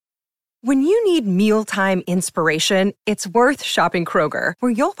When you need mealtime inspiration, it's worth shopping Kroger,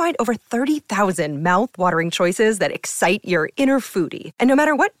 where you'll find over 30,000 mouth-watering choices that excite your inner foodie. And no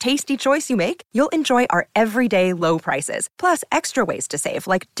matter what tasty choice you make, you'll enjoy our everyday low prices, plus extra ways to save,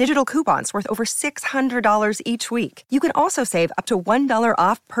 like digital coupons worth over $600 each week. You can also save up to $1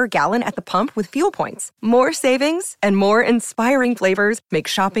 off per gallon at the pump with fuel points. More savings and more inspiring flavors make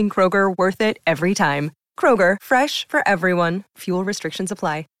shopping Kroger worth it every time. Kroger, fresh for everyone. Fuel restrictions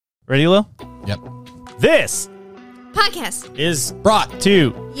apply. Ready, Lil? Yep. This podcast is brought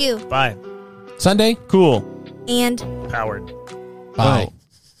to you by Sunday Cool and Powered by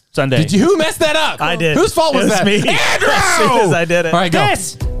Sunday. Who messed that up? I did. Whose fault was that? Me. Andrew! As soon as I did it. All right, go.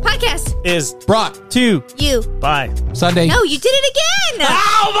 This podcast is brought to you by Sunday. No, you did it again.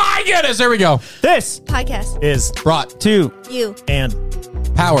 Oh my goodness! There we go. This Podcast is Brought to you and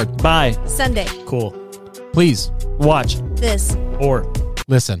powered by Sunday. Cool. Please Watch This or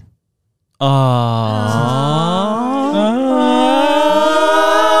listen.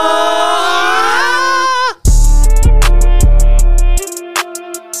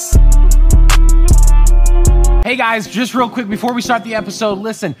 Hey guys, just real quick before we start the episode,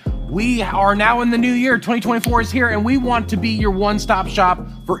 listen, we are now in the new year. 2024 is here, and we want to be your one-stop shop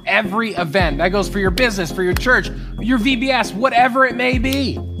for every event. That goes for your business, for your church, your VBS, whatever it may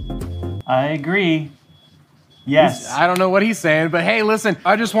be. I agree. Yes. I don't know what he's saying, but hey, listen,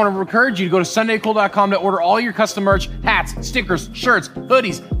 I just want to encourage you to go to SundayCool.com to order all your custom merch, hats, stickers, shirts,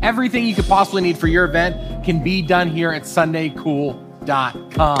 hoodies, everything you could possibly need for your event can be done here at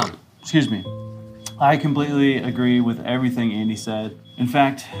SundayCool.com. Excuse me. I completely agree with everything Andy said. In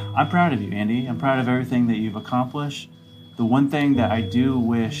fact, I'm proud of you, Andy. I'm proud of everything that you've accomplished. The one thing that I do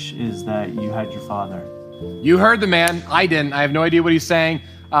wish is that you had your father. You heard the man. I didn't. I have no idea what he's saying.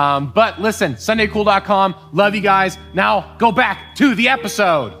 But listen, SundayCool.com. Love you guys. Now go back to the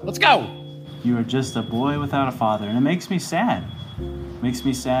episode. Let's go. You are just a boy without a father, and it makes me sad. It makes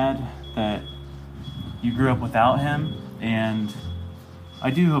me sad that you grew up without him, and I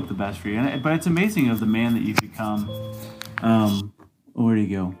do hope the best for you. But it's amazing of the man that you've become. Where do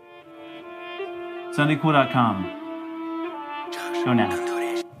you go? SundayCool.com. Go now.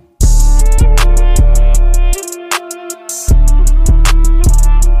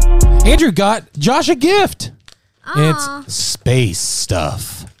 Andrew got Josh a gift. Aw. It's space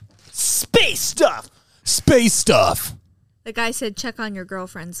stuff. space stuff. Space stuff. The guy said, check on your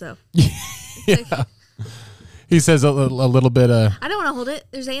girlfriends, though. Yeah. He says a little bit I don't want to hold it.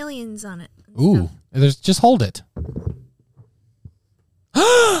 There's aliens on it. ooh, there's just hold it.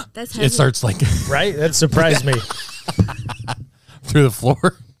 That's heavy. It starts like Right? That surprised me. through the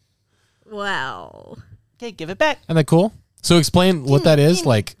floor. Wow. Okay, give it back. Isn't that cool? So explain what that is.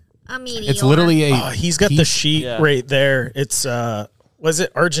 Like, A meteor. it's literally a. Oh, he's got the sheet Yeah. right there. It's was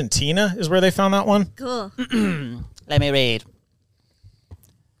it Argentina is where they found that one? Cool. Let me read.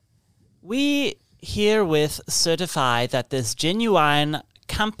 We herewith certify that this genuine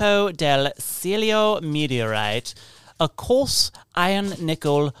Campo del Cielo meteorite, a coarse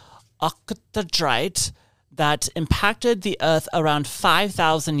iron-nickel octahedrite that impacted the Earth around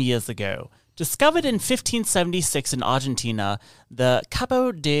 5,000 years ago. Discovered in 1576 in Argentina, the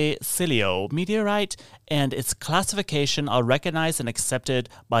Campo de Cielo meteorite and its classification are recognized and accepted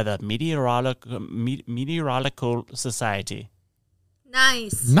by the Meteorological Society.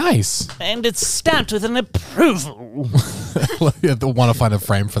 Nice. Nice. And it's stamped with an approval. You have to want to find a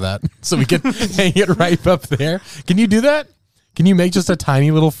frame for that so we can hang it right up there. Can you do that? Can you make just a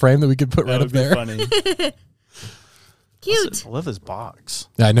tiny little frame that we could put right up there? Funny. Cute. I love his box.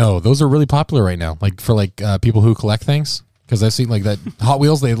 Yeah, I know. Those are really popular right now. Like for people who collect things. Because I've seen like that Hot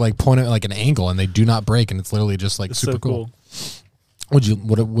Wheels, they like point it at like an angle and they do not break, and it's literally just like super so cool. Would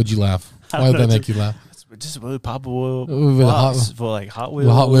you laugh? Why would that make you laugh? Just really popular Ooh, with walks for like Hot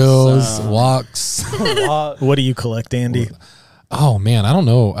Wheels. Hot Wheels, walks. What do you collect, Andy? Oh man, I don't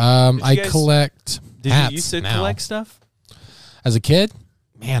know. I guys- collect Did hats you used to now. collect stuff? As a kid?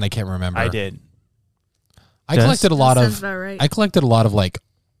 Man, I can't remember. I did. I collected a lot That sounds of about right. I collected a lot of like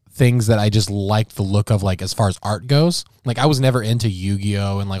things that I just liked the look of, like as far as art goes. Like I was never into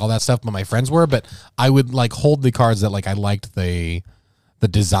Yu-Gi-Oh and like all that stuff, but my friends were, but I would like hold the cards that like I liked the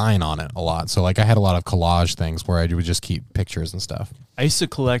design on it a lot. So like I had a lot of collage things where I would just keep pictures and stuff. I used to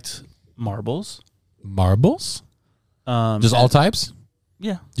collect marbles. Marbles? Just all types?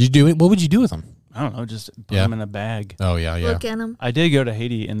 Yeah. Did you do it? What would you do with them? I don't know. Just put Yeah. them in a bag. Oh yeah, yeah. Look at him. I did go to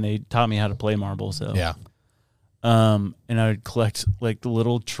Haiti and they taught me how to play marbles. So Yeah. and I would collect like the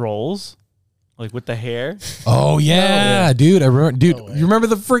little trolls, Like with the hair. Oh yeah, dude. I remember, dude. You remember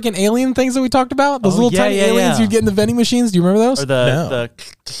the freaking alien things that we talked about? Those little tiny aliens you'd get in the vending machines. Do you remember those? Or the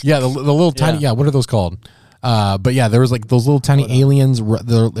yeah, the little tiny. Yeah, what are those called? But yeah, there was like those little tiny aliens.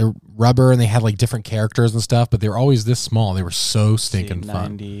 They're rubber, and they had like different characters and stuff. But they were always this small. They were so stinking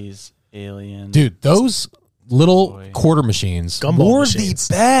fun. 90s alien. Dude, those little quarter machines Gumball were machines.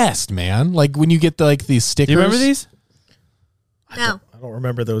 the best, man. Like when you get these stickers. Do you remember these? No. I don't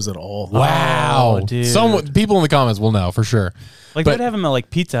remember those at all. Wow, dude. Some people in the comments will know for sure. Like But- they'd have them at like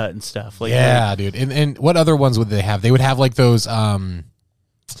Pizza Hut and stuff. Like Yeah, dude. And what other ones would they have? They would have like those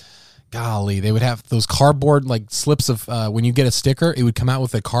golly, they would have those cardboard like slips of when you get a sticker, it would come out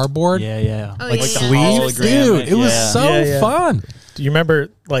with a cardboard Yeah. Oh, like yeah, sleeves. hologram. Dude, it was Yeah. so Yeah. fun. Do you remember,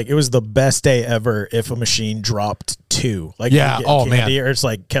 like, it was the best day ever if a machine dropped 2. Like, Yeah, you get oh, candy, man. or it's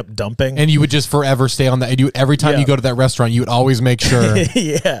like kept dumping. And you would just forever stay on that. And you every time Yeah. you go to that restaurant, you would always make sure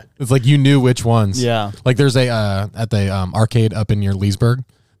yeah. it's like you knew which ones. Yeah. Like there's a at the arcade up in near Leesburg,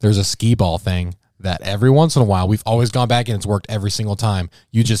 there's a skee ball thing that every once in a while we've always gone back and it's worked every single time.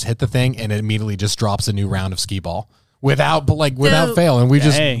 You just hit the thing and it immediately just drops a new round of skee ball without Dope. fail. And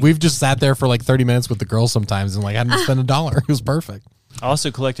Dang. we've just sat there for like 30 minutes with the girls sometimes and like hadn't spent $1. It was perfect. I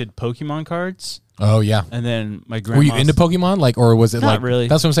also collected Pokemon cards, Oh yeah. and then my grandma. Were you into Pokemon? Like, or was it Not like really.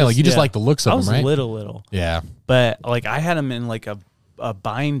 That's what I'm saying. Like you just Yeah. like the looks of I was them, right? little, Yeah. but like I had them in like a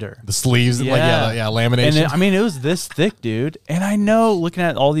binder. The sleeves and lamination. And it, I mean, it was this thick, dude. And I know, looking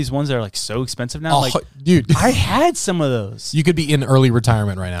at all these ones that are like so expensive now, Oh, like dude, I had some of those. you could be in early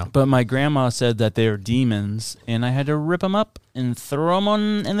retirement right now. But my grandma said that they were demons, and I had to rip them up and throw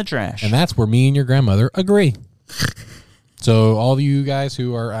them in the trash. And that's where me and your grandmother agree. So all of you guys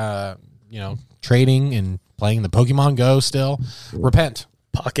who are, trading and playing the Pokemon Go still, repent.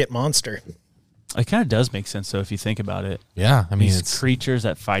 Pocket Monster. It kind of does make sense, though, if you think about it. Yeah, I mean, These it's creatures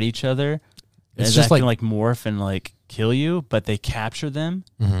that fight each other, It's and just that can like morph and like kill you, but they capture them,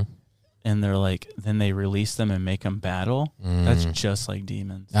 Mhm. and they're like, then they release them and make them battle. That's just like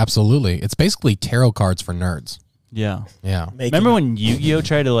demons. absolutely. It's basically tarot cards for nerds. Yeah. Yeah. Remember when Yu-Gi-Oh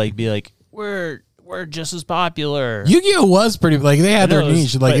tried to like be like, we're just as popular. Yu-Gi-Oh was pretty like they had their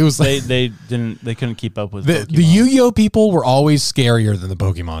niche. Like but it was like they couldn't keep up with the Pokemon. Yu-Gi-Oh people were always scarier than the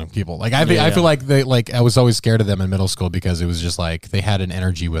Pokemon people. Like I Yeah. feel like I was always scared of them in middle school because it was just like they had an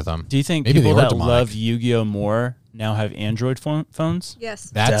energy with them. Do you think Maybe they people were that demonic. love Yu-Gi-Oh more now have Android phones Yes.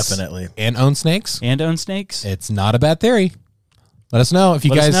 That's Definitely. and own snakes. and own snakes? It's not a bad theory. Let us know if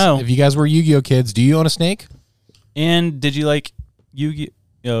you Let us know. were Yu-Gi-Oh kids. Do you own a snake? And did you like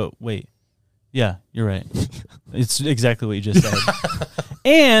Yu-Gi-Oh? Wait. Yeah, you're right. It's exactly what you just said.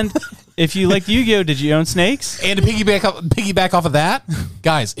 And if you liked Yu-Gi-Oh, did you own snakes? And to piggyback off of that,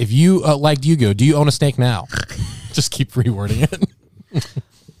 guys, if you liked Yu-Gi-Oh, do you own a snake now? Just keep rewording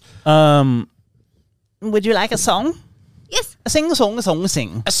it. Would you like a song? Yes. Sing a song,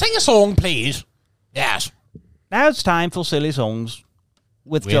 sing. Sing a song, please. Yes. Now it's time for Silly Songs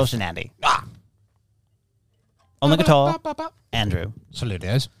with Josh and Andy. On the guitar, Andrew. Salute,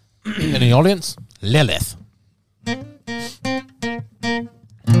 guys. In the audience, Lilith.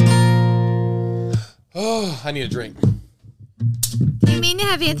 Oh, I need a drink. You mean to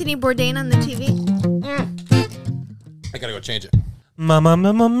have Anthony Bourdain on the TV? I gotta go change it. He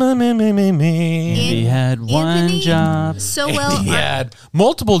had one Anthony, job. So well. He had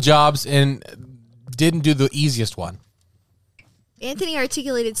multiple jobs and didn't do the easiest one. Anthony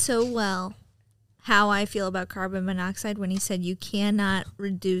articulated so well how I feel about carbon monoxide when he said you cannot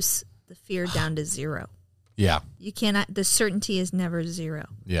reduce the fear down to zero. Yeah, You cannot. The certainty is never zero.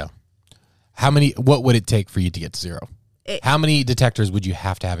 yeah. What would it take for you to get to zero? How many detectors would you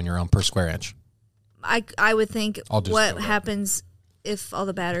have to have in your own per square inch? I would think I'll just what go there. happens if all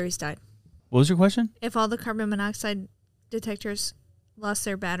the batteries died. What was your question? If all the carbon monoxide detectors lost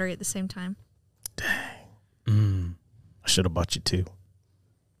their battery at the same time. I should have bought you 2.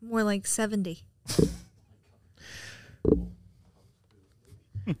 More like 70.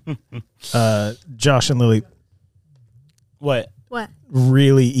 Josh and Lily, What? What?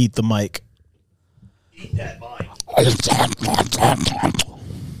 really eat the mic.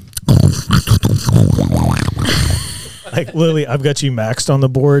 Like, Lily, I've got you maxed on the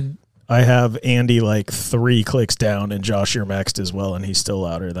board. I have Andy like 3 clicks down, and Josh, you're maxed as well, and he's still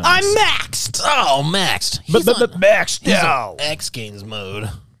louder than us. maxed. Oh, maxed. But maxed He's down. on X Games mode.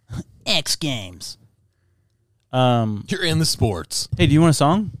 X Games. You're in the sports. Hey, do you want a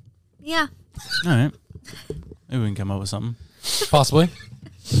song? Yeah. All right. Maybe we can come up with something. Possibly.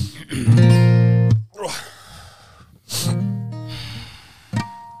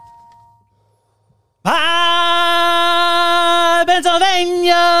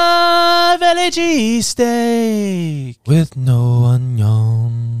 Pennsylvania, Philly cheesesteak. With no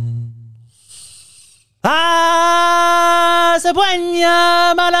onions. Ah, se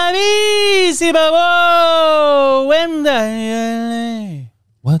puña malavísima.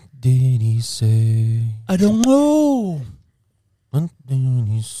 What did he say? I don't know. What did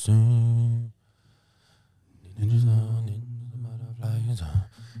he say?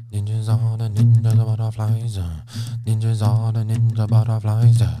 Ninjas are the ninja butterflies. Ninjas are the ninja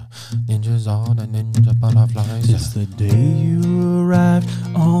butterflies. Ninjas are the ninja butterflies. It's the day you arrived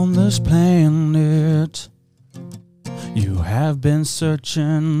on this planet. You have been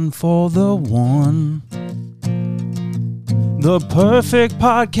searching for the one. The perfect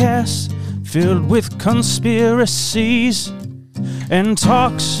podcast filled with conspiracies and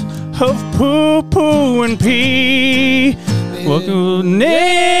talks of poo-poo and pee. Welcome,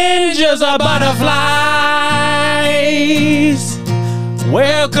 ninjas are butterflies.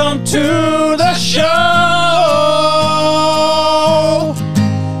 Welcome to the show.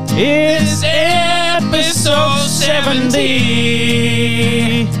 It's episode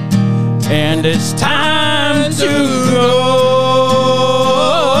 70, and it's time to go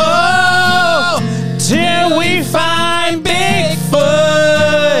till we find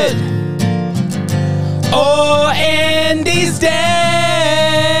Bigfoot or Andy's dead.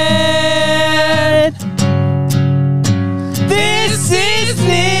 This is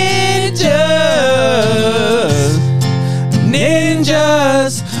Ninjas.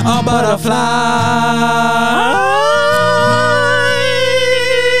 Ninjas are butterflies.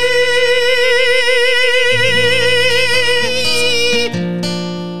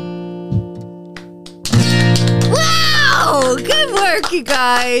 Wow! Good work, you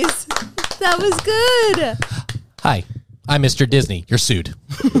guys. That was good. Hi, I'm Mr. Disney. You're sued.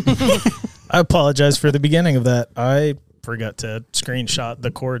 I apologize for the beginning of that. I forgot to screenshot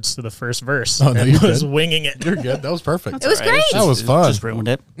the chords to the first verse. Oh, no, and you're was good. winging it. You're good. That was perfect. It was great. That was fun. Just ruined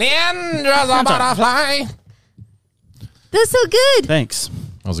it. Ninjas are butterfly. That's so good. Thanks.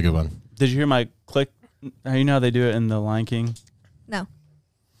 That was a good one. Did you hear my click? You know how they do it in the Lion King No.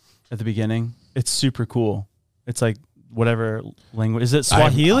 at the beginning? It's super cool. It's like whatever language. Is it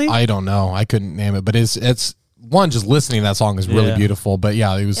Swahili? I don't know. I couldn't name it, but it's one, just listening to that song is really Yeah. beautiful. But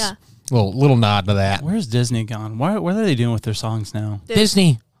yeah, it was Yeah. a little nod to that. Where's Disney gone? What are they doing with their songs now?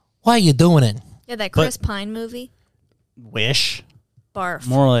 Disney, why are you doing it? Yeah, that Chris Pine movie. Wish. Barf.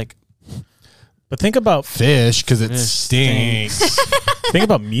 More like But think about Fish, because it Fish stinks. think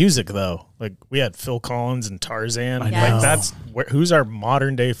about music though. Like we had Phil Collins and Tarzan. I Like know. that's who's our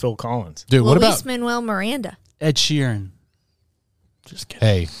modern day Phil Collins? Dude, what Luis about, Manuel Miranda. Ed Sheeran. Just kidding.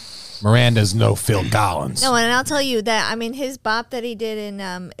 hey, Miranda's no Phil Collins. No, and I'll tell you that. I mean, his bop that he did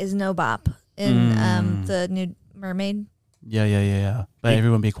in is no bop in the new Mermaid. Yeah. But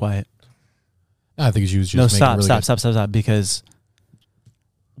everyone be quiet. I think she was just No, making stop, really stop, stop, because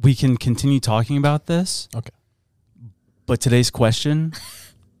we can continue talking about this. Okay. But today's question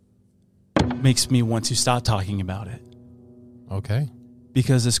makes me want to stop talking about it. Okay.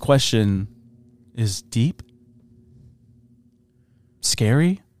 Because this question is deep,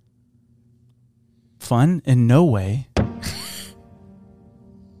 scary, fun in no way.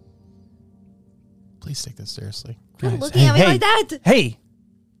 Please take this seriously. Quit Guys, looking at me like that. Hey!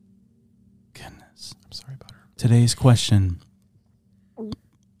 Goodness. I'm sorry about her. Today's question,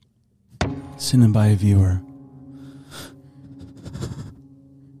 sent in by a viewer.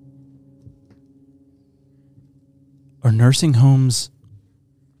 Are nursing homes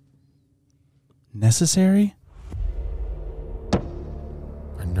necessary?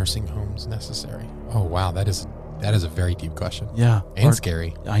 Are nursing homes necessary? Oh wow, that is a very deep question. Yeah. And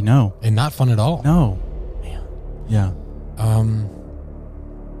scary. I know. And not fun at all. No. Man. Yeah.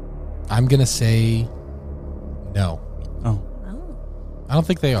 I'm gonna say no. Oh, Oh. I don't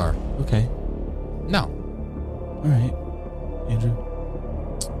think they are. okay. No. All right. Andrew?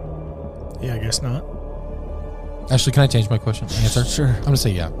 Yeah, I guess not. Actually, can I change my question? Answer? Sure. I'm gonna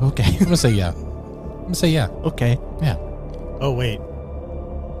say yeah. Okay. I'm gonna say yeah. I'm gonna say yeah. Okay. Yeah. Oh wait,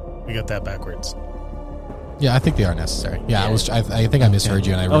 we got that backwards. Yeah, I think they are necessary. Yeah, I think I misheard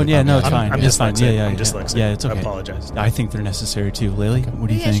you, and I. Oh, yeah, no, it's apologize. fine. I'm It's fine. dyslexic. Yeah, I'm yeah. dyslexic. Yeah, it's okay. I apologize. I think they're necessary too. Lily, what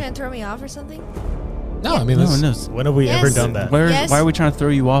do Are you you guys think? trying to throw me off or something? No, I mean, No, this, no. When have we ever Yes. done that? Yes. Why are we trying to throw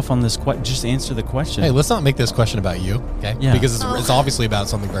you off on this? Just answer the question. hey, let's not make this question about you, okay? Yeah. Because it's, Oh. it's obviously about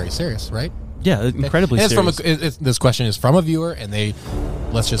something very serious, right? Yeah, incredibly And serious. this question is from a viewer, and they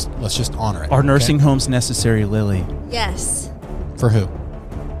let's just honor it. Are okay? nursing homes necessary, Lily? Yes. for who?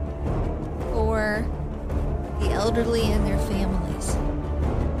 For the elderly and their families.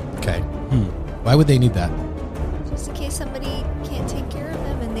 Okay. Why would they need that? Just in case somebody can't take care of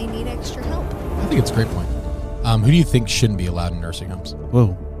them and they need extra help. think it's a great point. Who do you think shouldn't be allowed in nursing homes?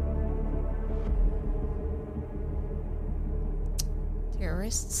 Whoa.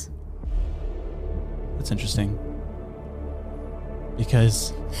 Terrorists. That's interesting.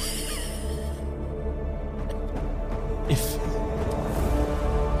 Because if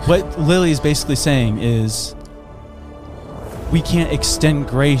what Lily's basically saying is we can't extend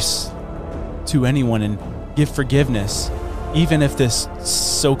grace to anyone and give forgiveness, even if this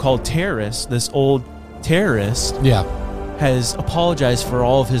so-called terrorist, this old terrorist, Yeah. has apologized for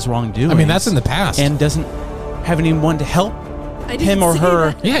all of his wrongdoing. I mean, that's in the past. and doesn't have anyone to help I didn't him or see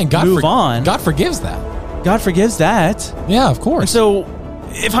her that. yeah, and God move on. God forgives that. God forgives that. Yeah, of And course. so,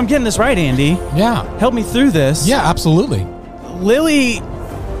 if I'm getting this right, Andy, Yeah. help me through this. Yeah, absolutely. Lily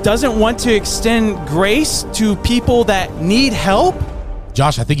doesn't want to extend grace to people that need help.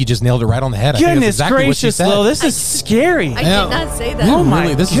 Josh, I think you just nailed it right on the head. I think that's Goodness exactly what she gracious, said. Lil, this is scary. I Yeah. did not say that. You Oh my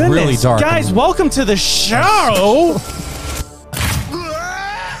really, this goodness. is really dark. Guys, welcome to the show.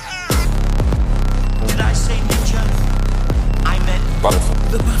 Did I say ninja? I meant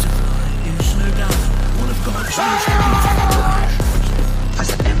the butterfly is no doubt one of God's most beautiful. I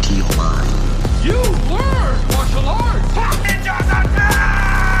said empty your mind. You learn martial arts.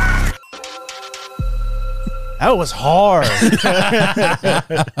 That was hard.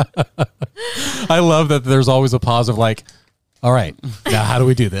 I love that there's always a pause of like, all right, now how do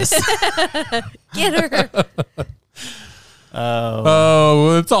we do this? Get her.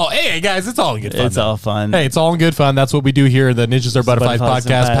 Oh, it's all, hey guys, it's all in good fun. It's all fun. Hey, it's all in good fun. That's what we do here. The Ninjas Are Butterflies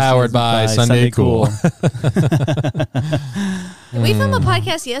podcast powered by Sunday Cool. Did we film a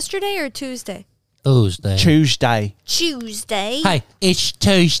podcast yesterday or Tuesday? Tuesday. Tuesday. Tuesday. Hey, it's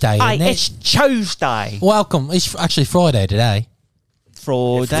Tuesday. Hey, isn't it? it's Tuesday. Welcome. It's actually Friday today.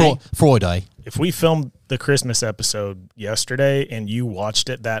 Friday. Friday. If we filmed the Christmas episode yesterday and you watched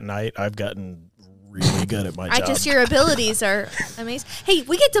it that night, I've gotten really good at my job. Your abilities are amazing. Hey,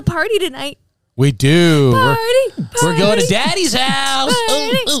 we get to party tonight. We do. Party. We're going to Daddy's house.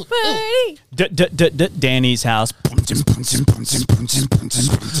 Party. Danny's house.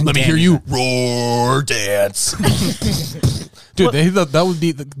 Let me hear you roar dance. Dude, that would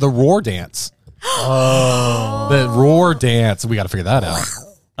be the roar dance. Oh. The roar dance. We got to figure that out.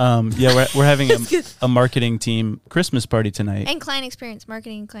 Yeah, we're having a marketing team Christmas party tonight. And client experience.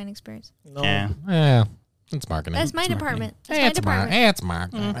 Marketing and client experience. Yeah, Yeah, it's marketing. That's my It's department. marketing. That's my department. It's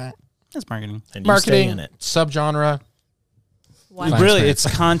marketing. that's marketing. and you stay Marketing, in it. subgenre. Wow. Client Really, experience.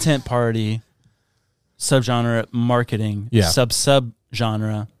 it's content party, subgenre marketing, Yeah.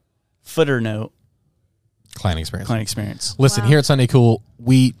 subgenre, footer note, Client experience. client experience. Listen, Wow. here at Sunday Cool,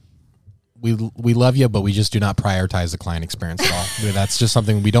 we love you, but we just do not prioritize the client experience at all. That's just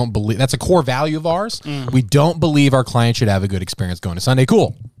something we don't believe. That's a core value of ours. We don't believe our clients should have a good experience going to Sunday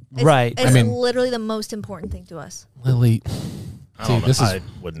Cool. Right. It's I mean- literally the most important thing to us. Lily, I don't know. this is- I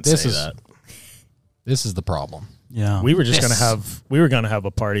wouldn't this say is- that. this is the problem. Yeah. We were just gonna have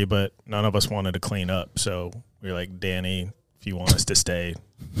a party, but none of us wanted to clean up. So we were like, Danny, if you want us to stay,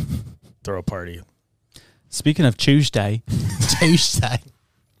 throw a party. Speaking of Tuesday, Tuesday.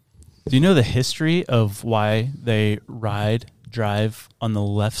 do you know the history of why they drive on the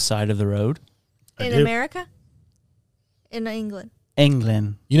left side of the road? I In do. America? In England.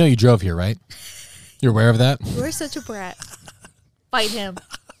 England. You know you drove here, right? You're aware of that? You're such a brat. Fight him.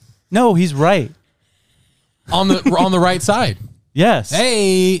 No, he's right. On the right side. Yes.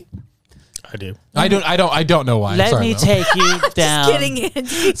 Hey, I do. I don't know why. Let Sorry, me Mo. take you down. Kidding,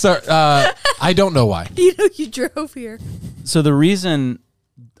 Andy. Sorry, I don't know why. You know you drove here. So the reason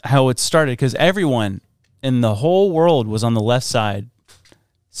how it started, because everyone in the whole world was on the left side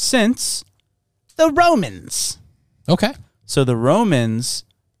since the Romans. Okay. So the Romans,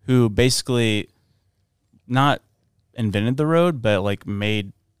 who basically not invented the road, but like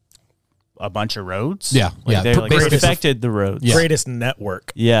made a bunch of roads. Yeah, Like yeah. They like Basically- perfected the roads. Yeah. Greatest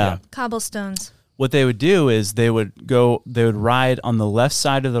network. Yeah. Cobblestones. What they would do is they would ride on the left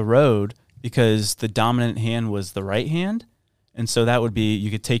side of the road because the dominant hand was the right hand. And so that would be,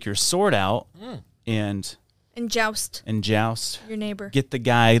 you could take your sword out and And joust, your neighbor. get the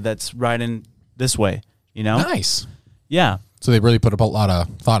guy that's riding this way, you know? Nice. Yeah. So they really put a lot of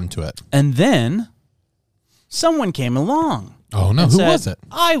thought into it. And then someone came along. Oh no, and who said, was it?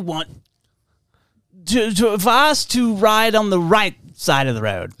 I want for us to ride on the right side of the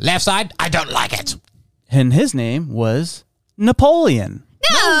road. Left side? I don't like it. And his name was Napoleon.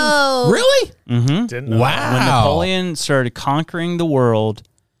 No. Really? Didn't know. Wow. When Napoleon started conquering the world,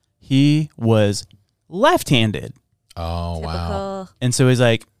 he was left-handed. Oh wow. Typical. And so he's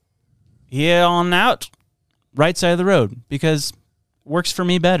like, here on out, right side of the road, because works for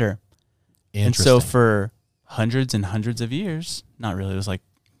me better. And so Interesting. for hundreds and hundreds of years, not really, it was like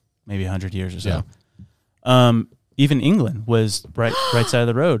maybe 100 years or so. Even England was right side of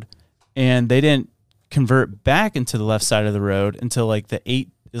the road, and they didn't convert back into the left side of the road until like it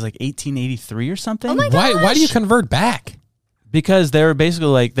was like 1883 or something. Oh my Why do you convert back? Because they were basically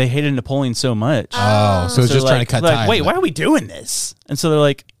like, they hated Napoleon so much. Oh, so it's just trying to cut ties. Wait, why are we doing this? And so they're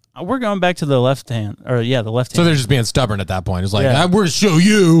like, we're going back to the left hand, the left hand. So they're just being stubborn at that point. It's like, Yeah. we're going to show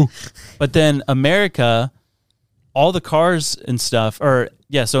you. But then America, all the cars and stuff,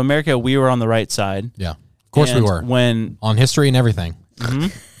 so America, we were on the right side. Yeah, of course we And were. When On history and everything.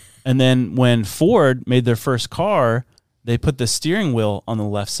 And then when Ford made their first car, they put the steering wheel on the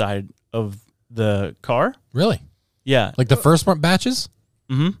left side of the car. Really? Yeah. Like the first batches?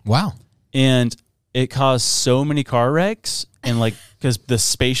 Mm-hmm. Wow. And it caused so many car wrecks, and like, because the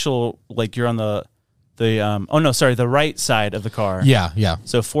spatial, like you're on the right side of the car. Yeah.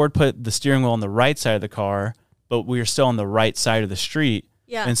 So Ford put the steering wheel on the right side of the car, but we were still on the right side of the street.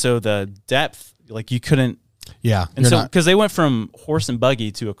 Yeah. And so the depth, like you couldn't. Yeah. And so, because they went from horse and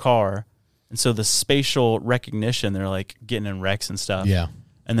buggy to a car, and so the spatial recognition, they're like getting in wrecks and stuff. Yeah.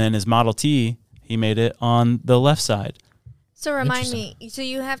 And then his Model T, he made it on the left side. So remind me, so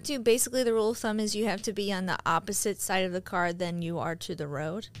you have to, basically the rule of thumb is you have to be on the opposite side of the car than you are to the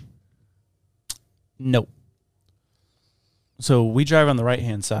road? No. So we drive on the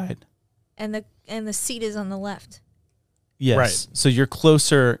right-hand side. And the seat is on the left. Yes. Right. So you're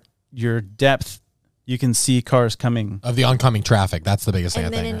closer, your depth, you can see cars coming. Of the oncoming traffic. That's the biggest thing,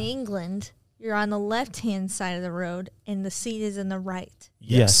 And I then think. in England, you're on the left-hand side of the road, and the seat is in the right.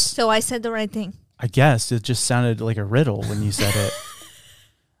 Yes. So I said the right thing. I guess it just sounded like a riddle when you said it.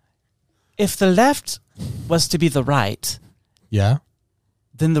 If the left was to be the right, Yeah.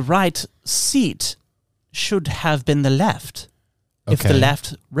 then the right seat should have been the left. If the Okay.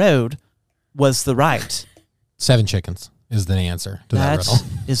 left road was the right. 7 chickens is the answer to that That riddle.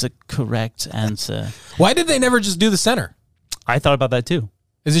 is a correct answer. Why did they never just do the center? I thought about that too.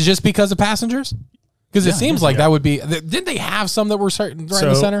 Is it just because of passengers? Because it seems like that would be. Didn't they have some that were right in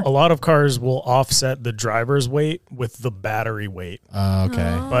the center? A lot of cars will offset the driver's weight with the battery weight.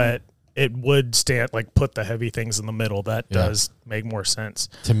 Okay. But it would put the heavy things in the middle. That does make more sense.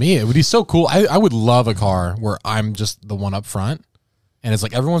 To me, it would be so cool. I would love a car where I'm just the one up front, and it's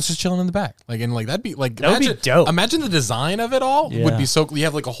like everyone's just chilling in the back. That'd be like That would be dope. Imagine the design of it all Yeah. would be so cool. You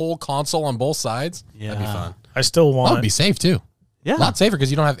have like a whole console on both sides. Yeah. That'd be fun. I still That want. would be safe too. Yeah. A lot safer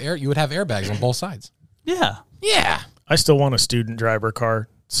because you don't have air. You would have airbags on both sides. Yeah. Yeah. I still want a student driver car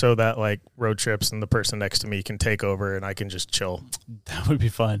so that road trips and the person next to me can take over and I can just chill. That would be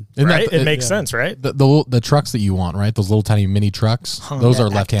fun. Isn't Right? that- It makes sense, right? The trucks that you want, right? Those little tiny mini trucks. Those are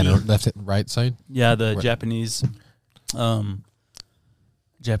left hand and right side. Yeah, the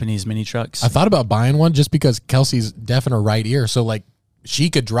Japanese mini trucks. I thought about buying one just because Kelsey's deaf in her right ear, so she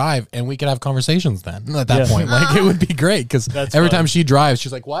could drive and we could have conversations then. At that point, it would be great because every time she drives,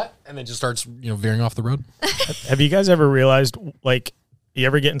 she's like, "What?" and then just starts veering off the road. Have you guys ever realized, you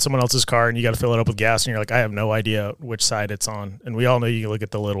ever get in someone else's car and you got to fill it up with gas and you're like, I have no idea which side it's on. And we all know you can look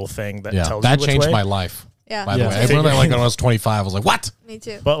at the little thing that tells you that which changed way. my life. Yeah. By the Yeah. way, I remember that when I was 25, I was like, "What?" Me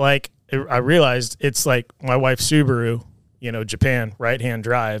too. But I realized it's like my wife's Subaru, Japan, right-hand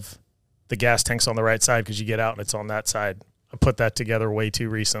drive. The gas tank's on the right side because you get out and it's on that side. I put that together way too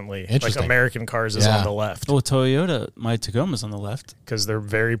recently. Interesting. American cars is on the left Oh, Toyota, my Tacoma's on the left. because they're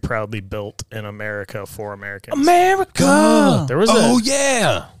very proudly built in America for Americans. America! There was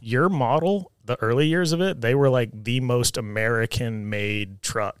yeah. your model, the early years of it, they were the most American-made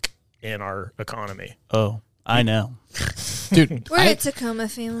truck in our economy. Oh, I know. Dude. We're a Tacoma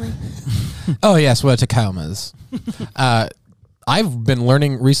family. Oh yes, we're Tacomas. I've been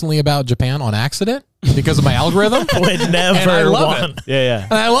learning recently about Japan on accident because of my algorithm. Would never And I love want. it. Yeah.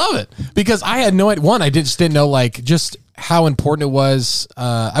 And I love it because I had no idea. One, I just didn't know just how important it was.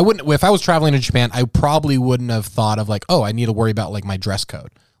 I wouldn't, if I was traveling to Japan, I probably wouldn't have thought of I need to worry about my dress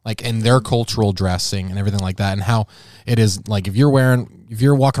code, and their cultural dressing and everything like that, and how it is if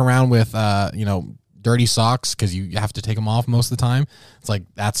you're walking around with dirty socks because you have to take them off most of the time. It's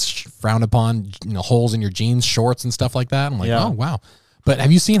that's frowned upon. Holes in your jeans, shorts, and stuff like that. I'm like, Yeah. oh wow. But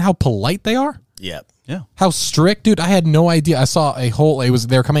have you seen how polite they are? Yep. Yeah. How strict, dude! I had no idea. I saw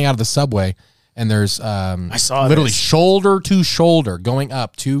they're coming out of the subway, and there's I saw literally this. shoulder to shoulder going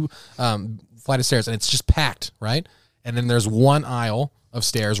up 2 flight of stairs, and it's just packed, right? And then there's one aisle of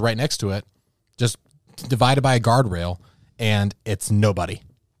stairs right next to it, just divided by a guardrail, and it's nobody.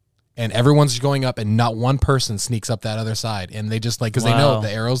 And everyone's going up, and not one person sneaks up that other side. And they just because they know Wow.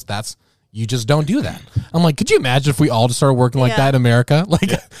 the arrows, that's you just don't do that. I'm like, could you imagine if we all just started working like Yeah. that in America? Like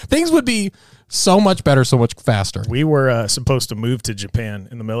things would be so much better, so much faster. We were supposed to move to Japan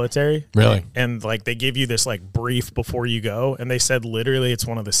in the military. Really? And like they give you this like brief before you go, and they said literally it's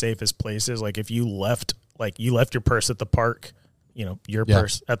one of the safest places. Like if you left your purse at the park, your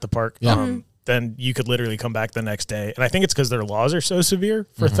purse at the park, then you could literally come back the next day. And I think it's because their laws are so severe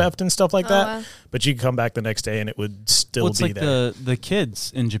for theft and stuff like that. wow. But you could come back the next day and it would still Well, it's be like there. the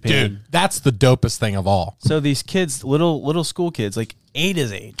kids in Japan. Dude, that's the dopest thing of all. So these kids, little school kids, like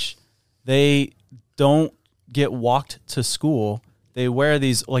Ada's age, they don't get walked to school. They wear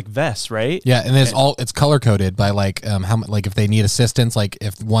these like vests, right? Yeah, and it's color coded by like like if they need assistance, like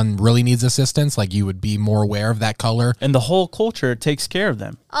if one really needs assistance, like you would be more aware of that color. And the whole culture takes care of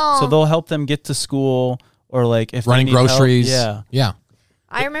them. Oh. So they'll help them get to school, or like if Running they need help- groceries. Yeah, Yeah.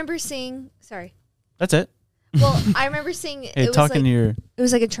 I remember seeing. Sorry. that's it. Well, I remember seeing. Hey, it was talking like, to your It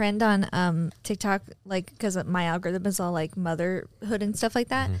was like a trend on TikTok, like because my algorithm is all like motherhood and stuff like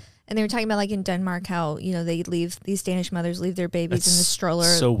that. And they were talking about like in Denmark how they leave these Danish mothers leave their babies in the That's stroller,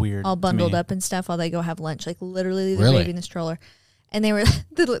 so weird all to bundled me. up and stuff while they go have lunch. Like literally leave their Really? baby in the stroller. And they were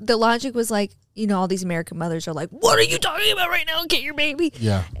the logic was like all these American mothers are like, what are you talking about right now? Get your baby.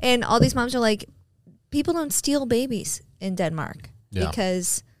 Yeah. And all these moms are like, people don't steal babies in Denmark Yeah.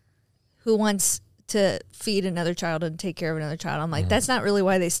 because who wants to feed another child and take care of another child? I'm like, that's not really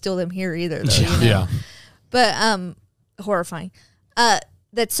why they steal them here either, though. Yeah. But horrifying.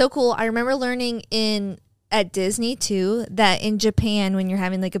 That's so cool. I remember learning at Disney too that in Japan when you're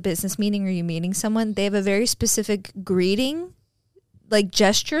having like a business meeting or you're meeting someone, they have a very specific greeting like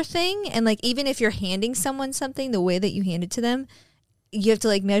gesture thing, and like even if you're handing someone something, the way that you hand it to them, you have to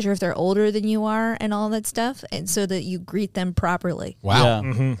like measure if they're older than you are and all that stuff, and so that you greet them properly. Wow.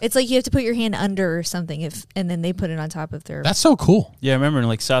 Yeah. It's like you have to put your hand under or something and then they put it on top of their That's so cool. Yeah, I remember in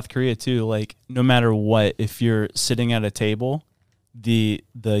like South Korea too, like no matter what, if you're sitting at a table, the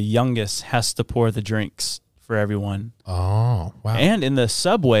youngest has to pour the drinks for everyone. Oh, wow. And in the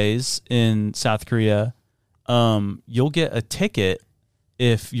subways in South Korea, you'll get a ticket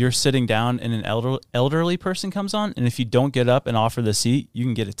if you're sitting down and an elderly person comes on, and if you don't get up and offer the seat, you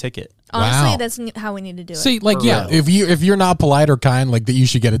can get a ticket. Honestly, Wow. that's how we need to do it. See, like, For yeah, real. if you're not polite or kind, like that, you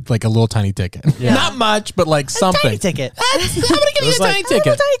should get like a little tiny ticket. Yeah. Not much, but like something. ticket. I'm gonna give you a tiny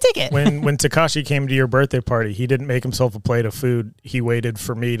ticket. ticket. When Takashi came to your birthday party, he didn't make himself a plate of food. He waited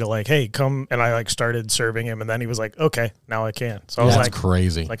for me to like, hey, come, and I like started serving him, and then he was like, okay, now I can. So I was That's like,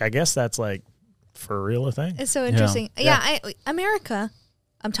 crazy. I guess that's like for real a thing. It's so interesting. America,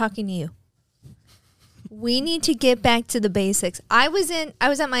 I'm talking to you. We need to get back to the basics. I was at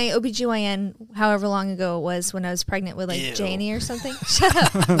my OBGYN however long ago it was when I was pregnant with like Janie or something. Shut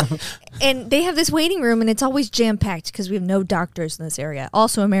up. And they have this waiting room and it's always jam-packed because we have no doctors in this area.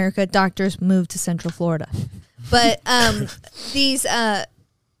 Also, America, doctors moved to Central Florida. But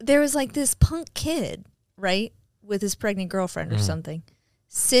there was like this punk kid, right, with his pregnant girlfriend or something,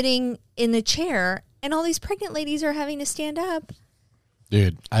 sitting in the chair, and all these pregnant ladies are having to stand up.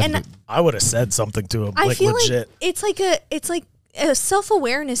 Dude, I would have said something to him, I like feel legit. like it's like a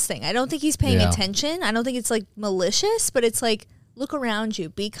self-awareness thing. I don't think he's paying Yeah. attention. I don't think it's like malicious, but it's like look around you,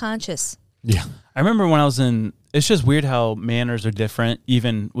 be conscious. yeah. I remember when I was it's just weird how manners are different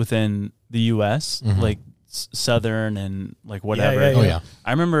even within the U.S., like Southern and like whatever. yeah. Oh yeah.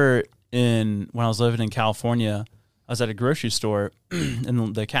 I remember when I was living in California, I was at a grocery store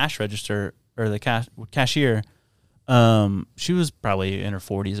and the cash register or the cashier, she was probably in her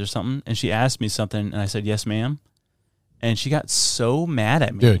 40s or something, and she asked me something, and I said, yes, ma'am. And she got so mad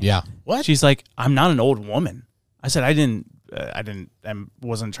at me. Dude, yeah. What? She's like, I'm not an old woman. I said, I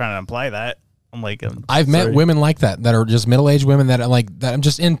wasn't trying to imply that. I'm like, I've met sorry. women like that are just middle-aged women that are like that I'm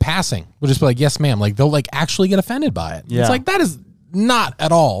just in passing. We'll just be like, yes, ma'am. Like they'll like actually get offended by it. Yeah. It's like that is not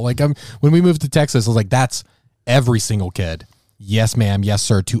at all. Like when we moved to Texas, I was like, that's every single kid. Yes, ma'am. Yes,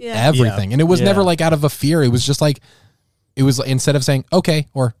 sir. To Yeah. everything. And it was Yeah. never like out of a fear. It was just like it was instead of saying okay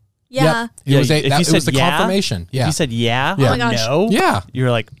or Yeah. yep, it Yeah, was if you it was said the yeah, confirmation. If Yeah. you said yeah, Yeah. or Oh my gosh. no, Yeah.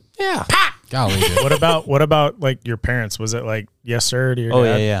 you're like, Yeah. Golly, dude. What about like your parents? Was it like yes sir to your oh,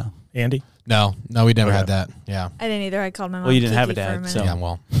 dad? yeah. Andy? No, we never Okay. had that. Yeah. I didn't either. I called my mom. Well, you didn't have a Kiki for dad, minute. so- Yeah,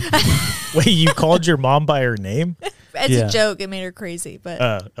 well. Wait, you called your mom by her name? As Yeah. a joke, it made her crazy. But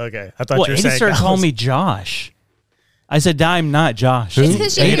Okay. I thought Well, you were Andy saying started that calling was- me Josh. I said, I'm not Josh. Who? it's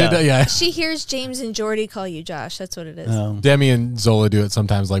because she, Yeah. she hears James and Jordy call you Josh. That's what it is. Demi and Zola do it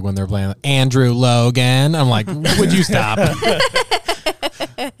sometimes, like when they're playing Andrew Logan. I'm like, would you stop?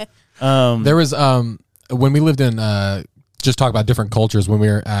 There was when we lived in just talk about different cultures. When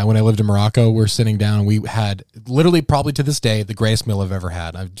when I lived in Morocco, we're sitting down and we had literally probably to this day the greatest meal I've ever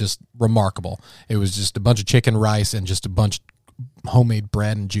had. Just remarkable. It was just a bunch of chicken, rice, and just a bunch of homemade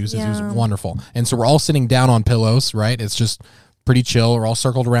bread and juices. It was wonderful. And so we're all sitting down on pillows, right? It's just pretty chill. We're all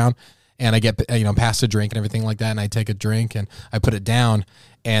circled around, and I get passed a drink and everything like that, and I take a drink and I put it down,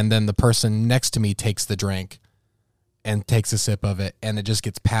 and then the person next to me takes the drink and takes a sip of it, and it just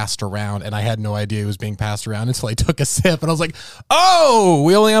gets passed around, and I had no idea it was being passed around until I took a sip, and I was like, oh,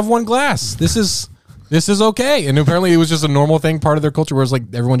 we only have one glass. This is okay. And apparently it was just a normal thing, part of their culture, where it's like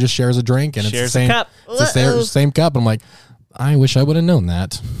everyone just shares a drink, and it's the same cup. It's the same cup. I'm like, I wish I would have known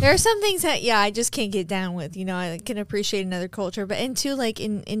that. There are some things that, I just can't get down with. I can appreciate another culture. And too, like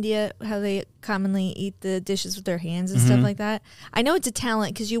in India, how they commonly eat the dishes with their hands and stuff like that. I know it's a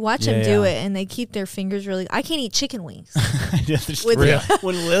talent because you watch them do it, and they keep their fingers really... I can't eat chicken wings.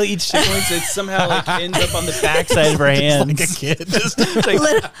 When Lily eats chicken wings, it somehow ends up on the backside of her hands. Like a kid. Just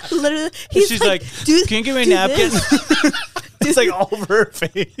literally. She's like, can you give me a napkin? It's like all over her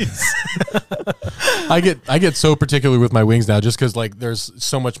face. I get so particular with my wings now, just because like there's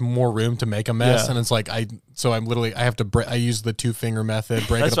so much more room to make a mess, and it's like I have to I use the 2-finger method,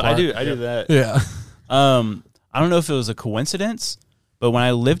 break it apart. I do that. Yeah. I don't know if it was a coincidence, but when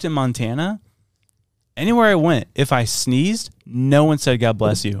I lived in Montana, anywhere I went, if I sneezed, no one said God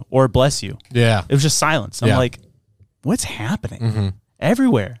bless you or bless you. Yeah. It was just silence. I'm like, what's happening?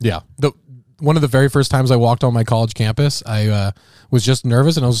 Everywhere. Yeah. One of the very first times I walked on my college campus, I was just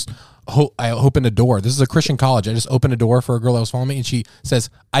nervous, and I opened a door. This is a Christian college. I just opened a door for a girl that was following me, and she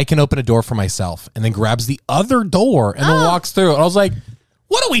says, I can open a door for myself, and then grabs the other door and then walks through. And I was like,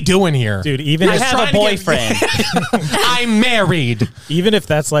 what are we doing here? Dude, even I have a boyfriend. I'm married. Even if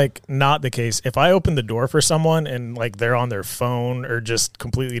that's like not the case, if I open the door for someone and like they're on their phone or just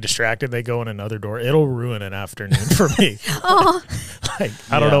completely distracted, they go in another door, it'll ruin an afternoon for me. Like,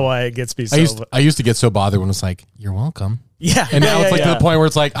 I don't know why it gets me so... I used to get so bothered when it's like, you're welcome. Yeah. And now it's like to the point where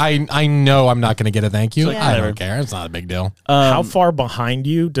it's like, I know I'm not going to get a thank you. Like, I don't care. It's not a big deal. How far behind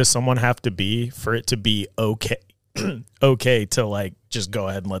you does someone have to be for it to be okay okay to like just go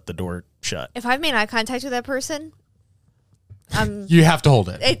ahead and let the door shut? If I've made eye contact with that person, you have to hold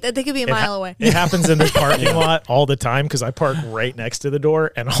it. They could be a mile away. It happens in the parking lot all the time because I park right next to the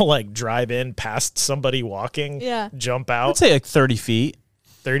door, and I'll like drive in past somebody walking, jump out. I'd say like 30 feet.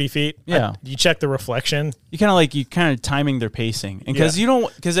 30 feet. Yeah. You check the reflection. You kind of timing their pacing, and because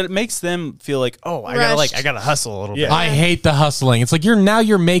it makes them feel like, oh, I gotta hustle a little bit. I hate the hustling. It's like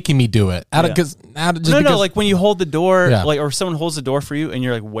you're making me do it because like when you hold the door, like, or someone holds the door for you, and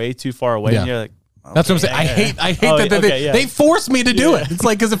you're like way too far away, and you're like, okay, that's what I'm saying. I hate that they force me to do it. It's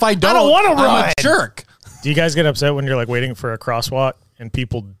like, because if I don't want to run, I'm a jerk. Do you guys get upset when you're like waiting for a crosswalk and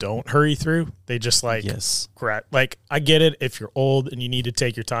people don't hurry through? They just like, like, I get it. If you're old and you need to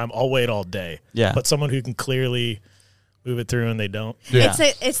take your time, I'll wait all day. Yeah. But someone who can clearly move it through and they don't. Yeah.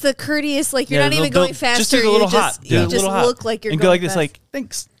 It's the courteous, like you're not even going faster. Just take a little hot. You just look like you're and going go like fast. this, like,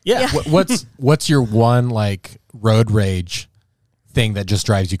 thanks. Yeah. What's your one like road rage thing that just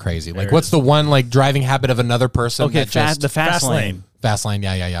drives you crazy? Like, what's the one like driving habit of another person? Okay, that the fast lane. Fast lane,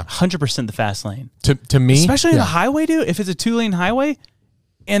 yeah. 100% the fast lane. To me, especially in the highway, dude. If it's a 2-lane highway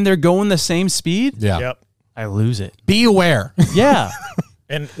and they're going the same speed, Yep. I lose it. Be aware. Yeah.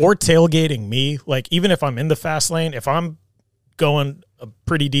 Or tailgating me. Like, even if I'm in the fast lane, if I'm going a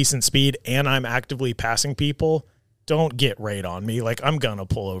pretty decent speed and I'm actively passing people, don't get right on me. Like, I'm gonna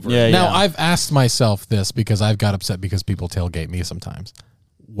pull over. Now, I've asked myself this because I've got upset because people tailgate me sometimes.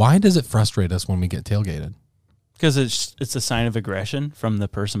 Why does it frustrate us when we get tailgated? Because it's a sign of aggression from the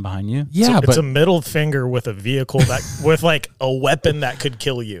person behind you. Yeah, it's a middle finger with a vehicle that with like a weapon that could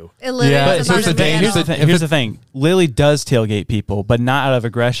kill you. But here's the thing. Lily does tailgate people, but not out of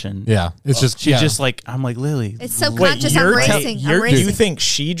aggression. Yeah, it's just she's just like, I'm like, Lily. It's subconscious. I'm racing. You think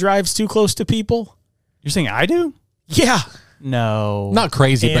she drives too close to people? You're saying I do? Yeah. No, not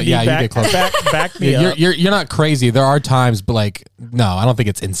crazy, Andy, but yeah, you get close. Back me up. You're not crazy. There are times, but like, no, I don't think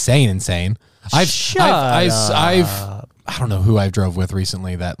it's insane. I don't know who I drove with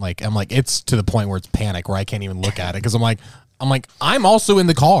recently that like I'm like, it's to the point where it's panic where I can't even look at it because I'm also in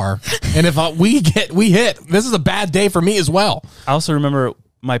the car, and if we hit, this is a bad day for me as well. I also remember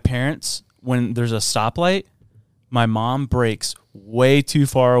my parents, when there's a stoplight, my mom brakes way too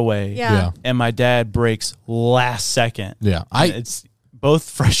far away, and my dad brakes last second. Yeah, it's both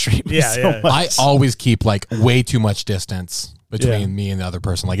frustrate me so much. I always keep like way too much distance between me and the other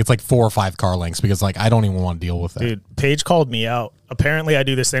person. Like, it's like 4 or 5 car lengths because like I don't even want to deal with that. Dude, Paige called me out. Apparently I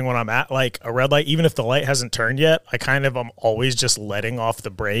do this thing when I'm at like a red light, even if the light hasn't turned yet, I'm always just letting off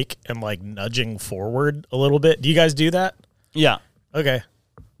the brake and like nudging forward a little bit. Do you guys do that? Yeah. Okay.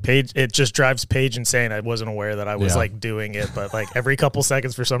 Paige, it just drives Paige insane. I wasn't aware that I was like doing it, but like every couple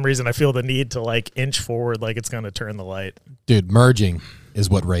seconds for some reason I feel the need to like inch forward like it's going to turn the light. Dude, merging is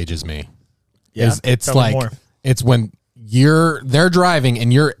what rages me. Yeah. It's Tell me like more. it's when they're driving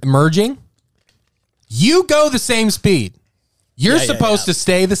and you're merging, you go the same speed. You're supposed to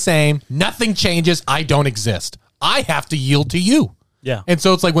stay the same. Nothing changes. I don't exist. I have to yield to you. Yeah. And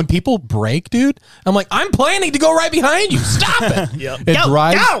so it's like when people brake, dude, I'm like, I'm planning to go right behind you. Stop it.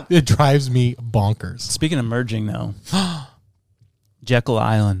 It drives me bonkers. Speaking of merging, though, Jekyll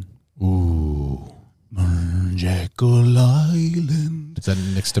Island. Ooh. Jekyll Island. Is that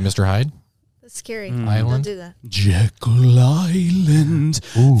next to Mr. Hyde? That's scary. Island? Don't do that. Jekyll Island.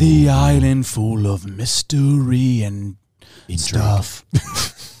 Ooh. The island full of mystery and stuff.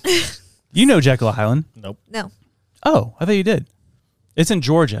 You know Jekyll Island? Nope. No. Oh, I thought you did. It's in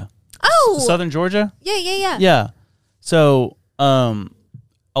Georgia. Oh. Southern Georgia? Yeah. Yeah. So, a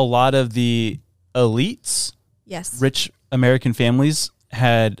lot of the elites, Yes. rich American families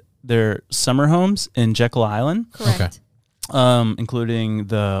had their summer homes in Jekyll Island, Correct. Okay. including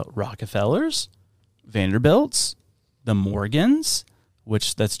the Rockefellers, Vanderbilts, the Morgans,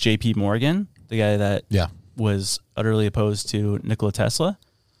 which that's J.P. Morgan, the guy that was utterly opposed to Nikola Tesla.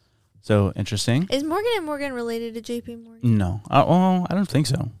 So interesting. Is Morgan & Morgan related to J.P. Morgan? No. I don't think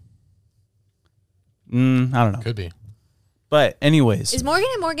so. I don't know. Could be. But anyways. Is Morgan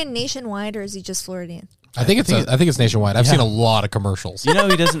 & Morgan nationwide or is he just Floridian? I think it's nationwide. I've seen a lot of commercials. You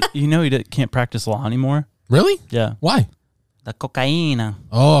know he can't practice law anymore? Really? Yeah. Why? The cocaine.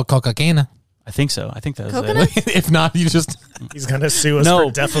 Oh, cocaine. I think so. I think that was Coconut? it. If not, you just He's going to sue us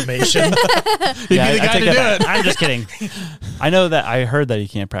for defamation. he'd be the guy I take to that do back. it. I'm just kidding. I know that I heard that he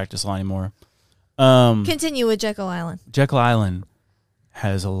can't practice law anymore. Continue with Jekyll Island. Jekyll Island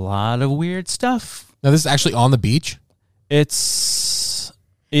has a lot of weird stuff. Now, this is actually on the beach. It's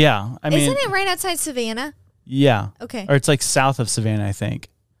I mean, Isn't it right outside Savannah? Yeah. Okay. Or it's like south of Savannah, I think.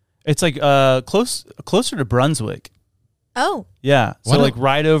 It's like closer to Brunswick. Oh. Yeah. So Why like don't-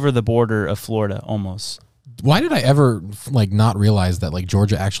 right over the border of Florida almost. Why did I ever like not realize that like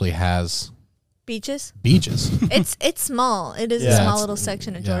Georgia actually has Beaches? beaches? It's small. It is a Yeah, small it's- little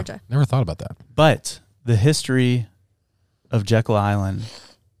section of Georgia. Never thought about that. But the history of Jekyll Island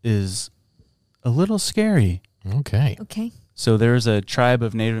is a little scary. Okay. Okay. So there's a tribe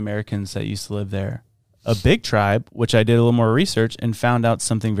of Native Americans that used to live there. A big tribe, which I did a little more research and found out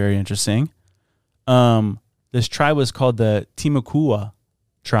something very interesting. This tribe was called the Timucua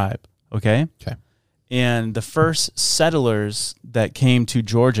tribe, okay? Okay. And the first settlers that came to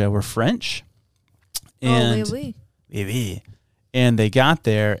Georgia were French. And oui. And they got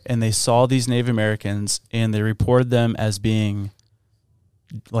there and they saw these Native Americans and they reported them as being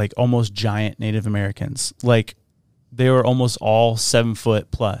like almost giant Native Americans. Like they were almost all 7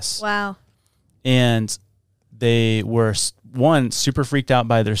 foot plus. Wow. And they were, one, super freaked out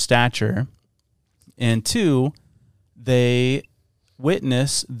by their stature. And two, they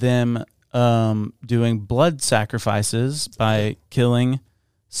witnessed them doing blood sacrifices by killing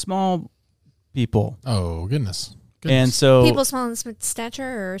small people. Oh, goodness. And so People small in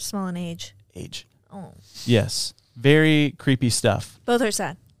stature or small in age? age. Oh. Yes. Very creepy stuff. Both are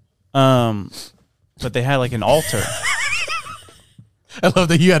sad. But they had like an altar. I love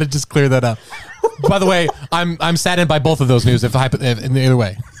that you had to just clear that up. By the way, I'm saddened by both of those news. If in either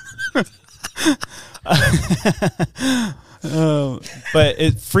way, But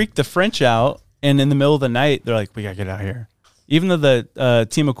it freaked the French out. And in the middle of the night, they're like, we got to get out of here. Even though the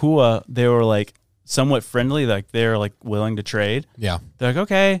Timucua, they were like somewhat friendly, like they're like willing to trade. yeah, They're like,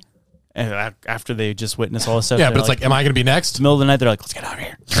 okay. And after they just witnessed all this stuff, yeah. they're But it's like, am I going to be next? it's the middle of the night, they're like, let's get out of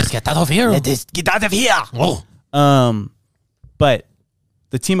here. Let's get out of here. Let's get out of here. Oh, But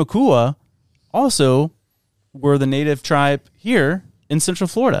the Timucua also were the native tribe here in Central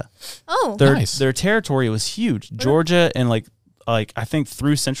Florida. Oh. Their Nice. their territory was huge. Georgia and like I think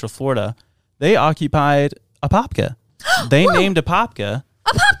through Central Florida, they occupied Apopka. They named Apopka.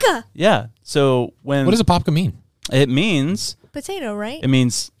 Apopka. Yeah. So when what does a popka mean? it means Potato, right? it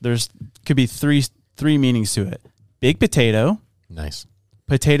means could be three meanings to it. Big potato, Nice.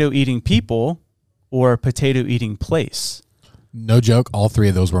 potato eating people, or potato eating place. No joke. All three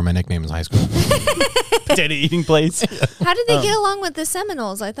of those were my nicknames in high school. Potato eating place. How did they get along with the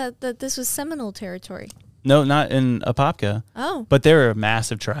Seminoles? I thought that this was Seminole territory. No, not in Apopka. Oh. But they're a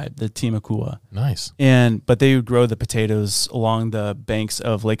massive tribe, the Timucua. Nice. But they would grow the potatoes along the banks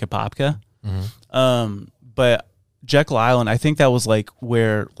of Lake Apopka. But Jekyll Island, I think that was like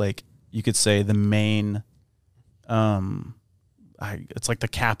where like you could say the main it's like the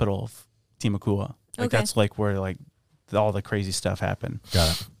capital of Timucua. Like Okay. that's like where like all the crazy stuff happened.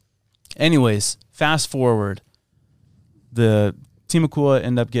 Got it. Anyways, fast forward, the Timucua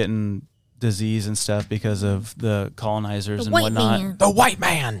end up getting disease and stuff because of the colonizers and whatnot. The white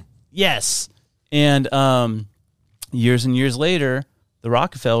man. Yes. And years and years later, the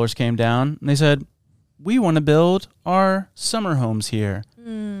Rockefellers came down and they said, we want to build our summer homes here.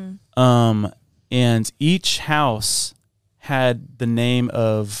 And each house had the name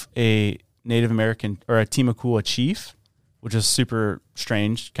of a Native American or a Timucua chief, which is super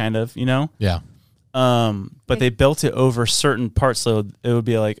strange, kind of, you know? Yeah. But they built it over certain parts, so it would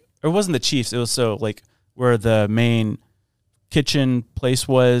be like, or it wasn't the chiefs, it was so like where the main kitchen place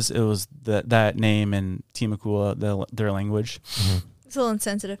was, it was that name in Timucua, their language. It's a little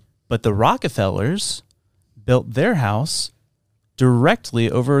insensitive. But the Rockefellers built their house directly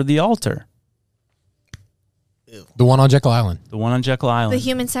over the altar. The one on Jekyll Island. The one on Jekyll Island. The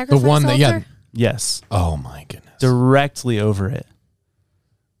human sacrifice The one that, altar? Yes. Oh my goodness. Directly over it.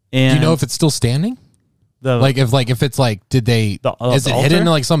 And Do you know if it's still standing? If it's like, did they? Is it hidden in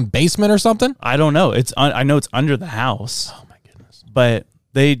like some basement or something? I don't know. I know it's under the house. Oh my goodness! But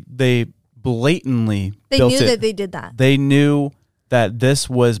they blatantly built knew it. that they did that. They knew that this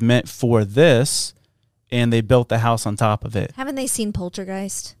was meant for this, and they built the house on top of it. Haven't they seen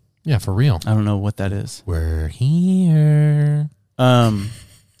Poltergeist? Yeah, for real. I don't know what that is. We're here.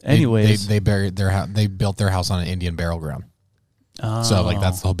 Anyways, they buried their house. They built their house on an Indian burial ground. Oh. So like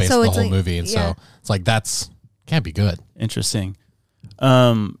that's the whole base of the whole movie, and so it's like can't be good. Interesting.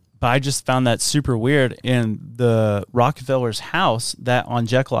 But I just found that super weird. And the Rockefellers' house that on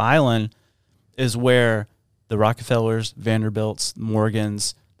Jekyll Island is where the Rockefellers, Vanderbilts,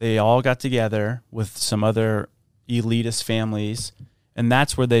 Morgans, they all got together with some other elitist families, and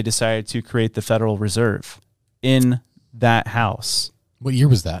that's where they decided to create the Federal Reserve in that house. What year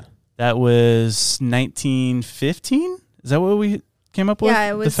was that? That was 1915. Is that what we came up with?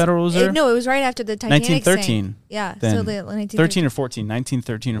 Yeah, it was the Federal Reserve. No, it was right after the Titanic 1913. sank. Yeah, Then. so the 1913. 13 or 14.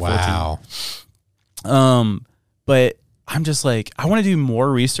 1913 or 14. Wow. But I'm just like, I want to do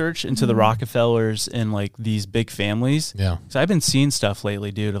more research into the Rockefellers and like these big families. Yeah. So I've been seeing stuff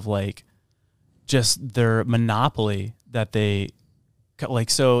lately, dude, of like just their monopoly that they like.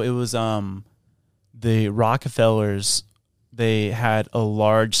 So it was the Rockefellers. They had a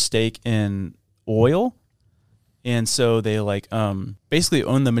large stake in oil. And so they like basically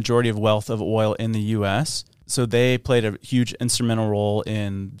own the majority of wealth of oil in the U.S. So they played a huge instrumental role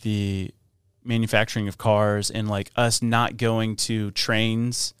in the manufacturing of cars and like us not going to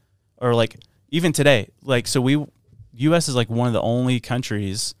trains or like even today. Like so U.S. is like one of the only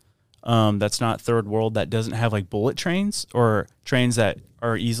countries that's not third world that doesn't have like bullet trains or trains that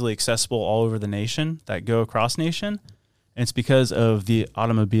are easily accessible all over the nation that go across nation. And it's because of the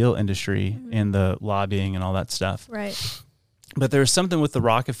automobile industry and the lobbying and all that stuff. Right. But there's something with the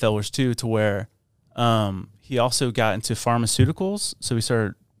Rockefellers, too, to where he also got into pharmaceuticals. So he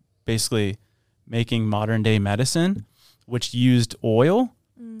started basically making modern-day medicine, which used oil.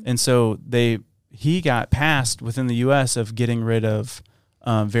 And so he got passed within the U.S. of getting rid of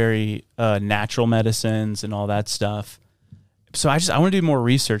very natural medicines and all that stuff. So I want to do more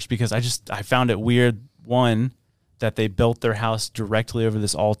research because I found it weird, one, that they built their house directly over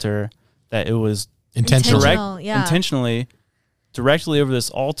this altar, that it was intentionally directly over this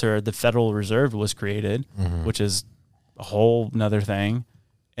altar, the Federal Reserve was created, which is a whole nother thing.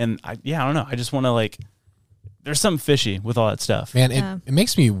 And I don't know. I just want to like, there's something fishy with all that stuff. Man, it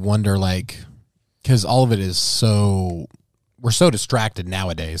makes me wonder, like, because all of it is we're so distracted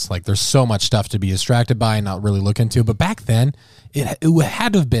nowadays. Like there's so much stuff to be distracted by and not really look into. But back then it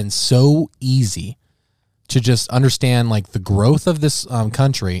had to have been so easy to just understand like the growth of this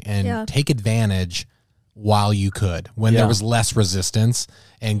country and take advantage while you could when there was less resistance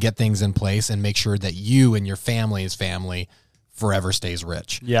and get things in place and make sure that you and your family's family forever stays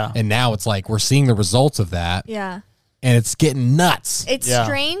rich. Yeah. And now it's like we're seeing the results of that. Yeah. And it's getting nuts. It's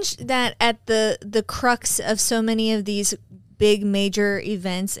strange that at the crux of so many of these big major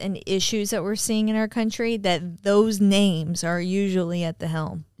events and issues that we're seeing in our country, that those names are usually at the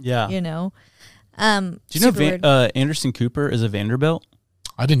helm. Yeah. You know? Do you know Anderson Cooper is a Vanderbilt?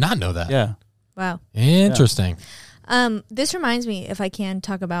 I did not know that. Yeah. Wow. Interesting. This reminds me, if I can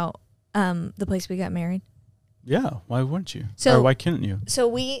talk about the place we got married. Yeah. Why wouldn't you? Or why couldn't you? So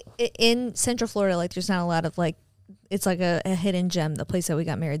we, in Central Florida, like there's not a lot of like, it's like a hidden gem, the place that we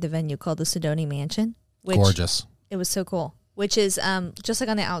got married, the venue called the Sedoni Mansion. Which gorgeous. It was so cool. Which is just like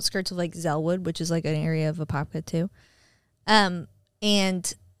on the outskirts of like Zellwood, which is like an area of Apopka too.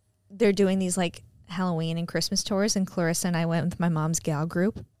 And they're doing these like Halloween and Christmas tours, and Clarissa and I went with my mom's gal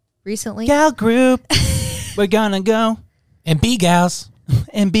group recently. Gal group. We're gonna go And be gals.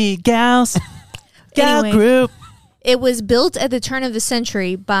 and be gals. Gal Anyway. group. It was built at the turn of the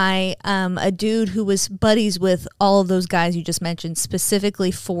century by a dude who was buddies with all of those guys you just mentioned, specifically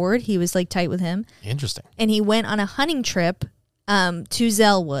Ford. He was like tight with him. Interesting. And he went on a hunting trip to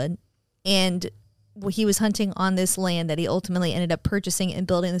Zellwood, and he was hunting on this land that he ultimately ended up purchasing and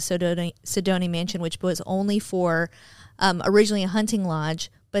building the Sidoni Mansion, which was only for originally a hunting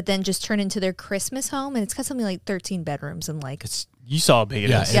lodge, but then just turned into their Christmas home. And it's got something like 13 bedrooms and like You saw how big it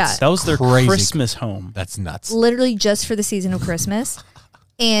is. Yeah. That was their crazy. Christmas home. That's nuts. literally just for the season of Christmas.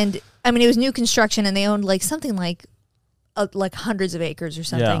 And I mean, it was new construction, and they owned like something like hundreds of acres or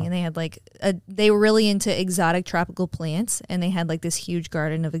something. Yeah. And they had like they were really into exotic tropical plants, and they had like this huge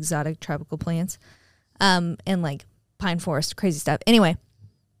garden of exotic tropical plants, and like pine forest, crazy stuff. Anyway,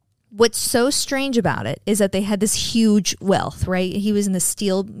 what's so strange about it is that they had this huge wealth, right? He was in the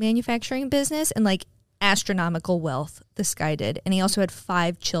steel manufacturing business, and like astronomical wealth this guy did. And he also had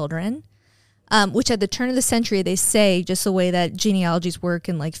 5 children, which at the turn of the century, they say, just the way that genealogies work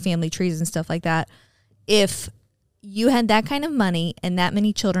and like family trees and stuff like that, if you had that kind of money and that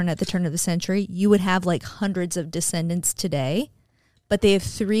many children at the turn of the century, you would have like hundreds of descendants today. But they have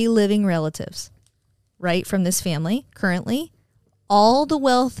 3 living relatives, right, from this family currently. All the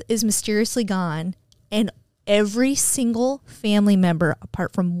wealth is mysteriously gone, and every single family member,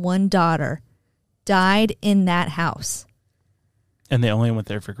 apart from one daughter, died in that house. And they only went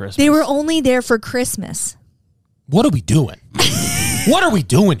there for Christmas. They were only there for Christmas. What are we doing? What are we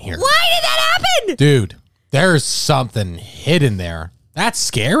doing here? Why did that happen? Dude, there's something hidden there. That's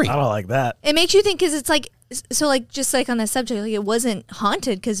scary. I don't like that. It makes you think, because it's like, so like, just like on that subject, like it wasn't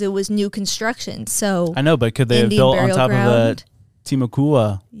haunted because it was new construction. So I know, but could they have Indian built on burial top ground. of a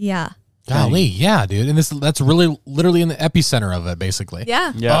Timucua? Yeah. Golly, yeah, dude. And that's really literally in the epicenter of it, basically.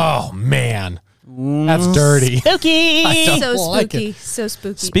 Yeah. Yeah. Oh, man. That's dirty. Spooky. I don't So like spooky. it. So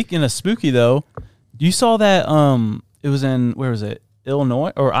spooky. Speaking of spooky, though, you saw that it was in, where was it?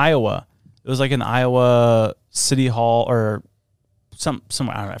 Illinois or Iowa? It was like an Iowa City Hall or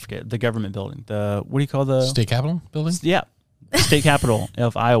somewhere, I don't know, I forget, the government building. The, what do you call the? State Capitol building? Yeah. State Capitol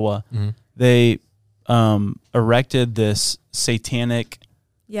of Iowa. Mm-hmm. They erected this satanic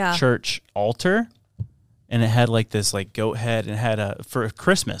Yeah. church altar, and it had like this like goat head, and it had for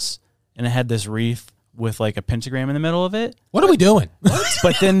Christmas, and it had this wreath with like a pentagram in the middle of it. What are we doing?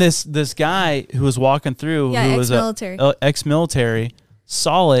 But then this guy who was walking through, Yeah, who was ex-military. ex-military,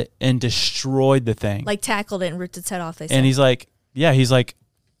 saw it and destroyed the thing. Like tackled it and ripped its head off, they said. And he's like,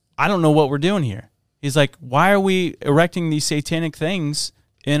 I don't know what we're doing here. He's like, why are we erecting these satanic things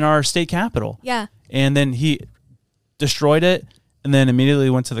in our state capitol? Yeah. And then he destroyed it, and then immediately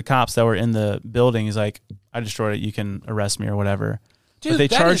went to the cops that were in the building. He's like, I destroyed it. You can arrest me or whatever. Dude, but they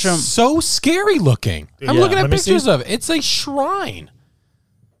that charged is him. so scary looking. I'm Yeah, looking at let me pictures see. of it. It's a shrine.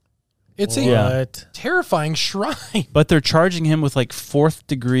 It's a Yeah. What? terrifying shrine. But they're charging him with like 4th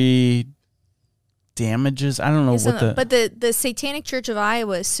degree damages. I don't know what the. But the Satanic Church of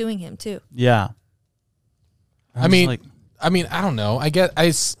Iowa is suing him too. Yeah. I mean, I don't know.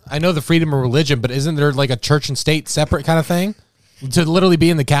 I know the freedom of religion, but isn't there like a church and state separate kind of thing? To literally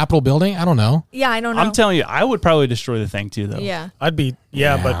be in the Capitol building? I don't know. Yeah, I don't know. I'm telling you, I would probably destroy the thing too, though. Yeah. I'd be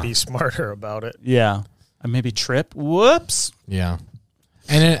Yeah. but be smarter about it. Yeah. Maybe trip. Whoops. Yeah.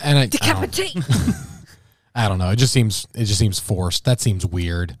 And Decapitate. I don't know. It just seems forced. That seems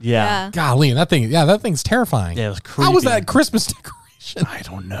weird. Yeah. Golly, and that thing's terrifying. Yeah, it was How was creepy. that Christmas decoration? I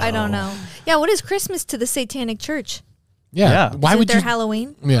don't know. I don't know. Yeah, what is Christmas to the Satanic Church? Yeah. Why Isn't would there you?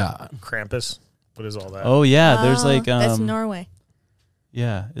 Halloween? Yeah. Krampus. What is all that? Oh yeah, there's Oh, like that's Norway.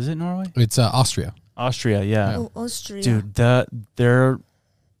 yeah, is it Norway? It's Austria. Austria, yeah. Oh, Austria. Dude, there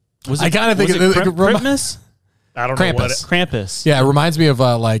was it, I kinda think was it- it it remi- Christmas? I don't know what Krampus. Krampus. Yeah, it reminds me of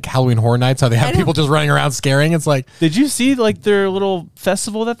like Halloween Horror Nights, how they have people just running around scaring. It's like, Did you see like their little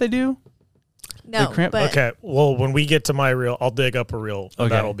festival that they do? No, the cramp- but Okay, well, when we get to my reel, I'll dig up a reel. And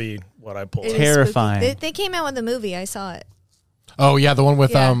Okay. that'll be what I pull. it is up. Terrifying. spooky. They came out with a movie. I saw it. oh yeah, the one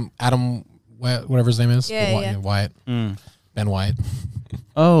with Yeah. Adam, whatever his name is, Yeah, yeah. Wyatt, Mm. Ben Wyatt.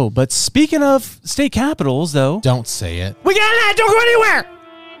 Oh, but speaking of state capitals, though, Don't say it. we got that. Don't go anywhere.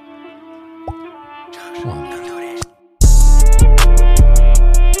 Come on.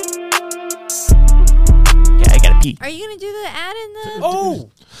 Okay, I gotta pee. Are you gonna do the ad in the? Oh,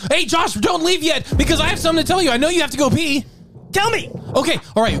 hey Josh, don't leave yet because I have something to tell you. I know you have to go pee. Tell me. Okay,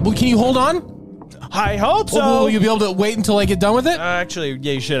 all right. Well, can you hold on? I hope so. Will you be able to wait until I get done with it? Actually,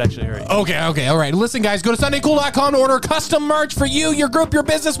 yeah, you should actually hurry. Okay, all right. Listen, guys, go to SundayCool.com to order custom merch for you, your group, your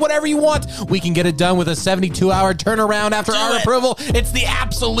business, whatever you want. We can get it done with a 72-hour turnaround after our approval. It's the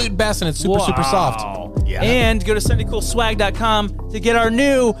absolute best, and it's super soft. Yeah. Yeah. And go to SundayCoolSwag.com to get our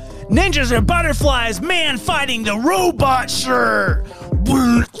new Ninjas and Butterflies Man Fighting the Robot shirt.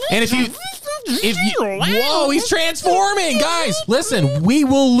 And if you whoa, he's transforming, guys. Listen, we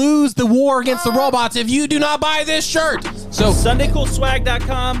will lose the war against the robots if you do not buy this shirt. So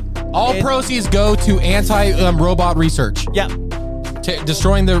SundayCoolSwag.com. all proceeds go to anti-robot research. Yep.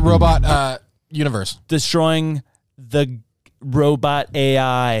 Destroying the robot universe. Destroying the robot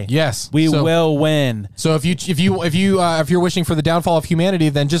AI. Yes, we will win. So if you're wishing for the downfall of humanity,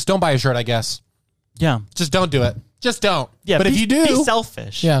 then just don't buy a shirt, I guess. Yeah. Just don't do it. Just don't. Yeah. But if you do, be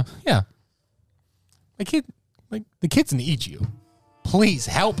selfish. Yeah. The kids need you. Please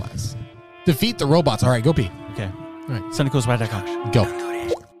help us defeat the robots. All right, go pee. Okay. All right. SundayCoolSwag.com. Go.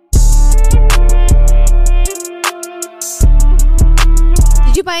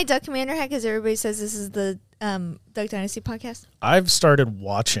 Did you buy a Duck Commander hat? Because everybody says this is the Duck Dynasty podcast. I've started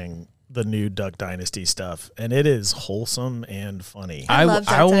watching the new Duck Dynasty stuff, and it is wholesome and funny. I love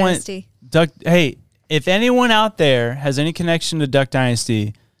Duck Dynasty. Hey, if anyone out there has any connection to Duck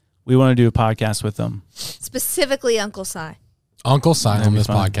Dynasty, we want to do a podcast with them. Specifically Uncle Si. Uncle Si on this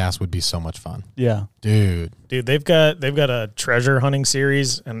fun. podcast would be so much fun. Yeah. Dude, they've got a treasure hunting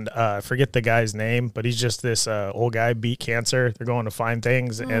series, and I forget the guy's name, but he's just this old guy beat cancer. They're going to find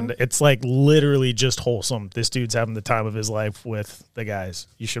things, and it's like literally just wholesome. This dude's having the time of his life with the guys.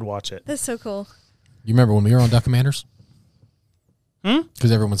 You should watch it. That's so cool. you remember when we were on Duck Commanders?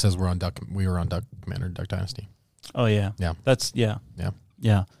 Because everyone says we were on Duck Commander, Duck Dynasty. Oh, yeah. Yeah. That's, yeah. Yeah.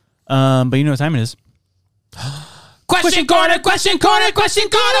 Yeah. But you know what time it is? Question corner with Lily,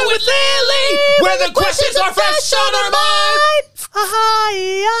 where the questions are fresh on our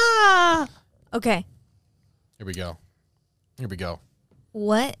mind. Okay. Here we go.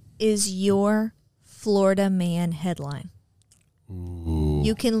 What is your Florida man headline? Ooh.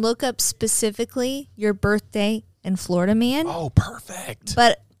 You can look up specifically your birthday and Florida man. Oh, perfect.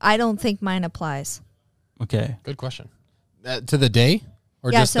 But I don't think mine applies. Okay. Good question. To the day?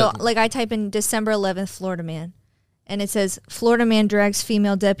 Or Yeah, just so like I type in December 11th, Florida man. And it says, Florida man drags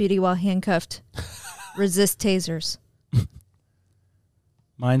female deputy while handcuffed. Resist tasers.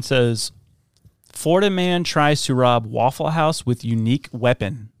 Mine says, Florida man tries to rob Waffle House with unique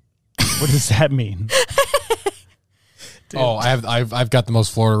weapon. What does that mean? Oh, I've got the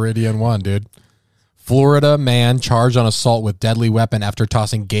most Floridian one, dude. Florida man charged on assault with deadly weapon after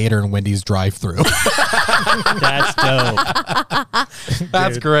tossing gator in Wendy's drive-thru. That's dope.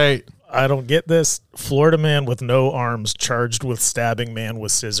 That's great. I don't get this. Florida man with no arms charged with stabbing man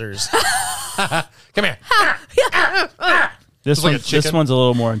with scissors. Come here. This like a one's a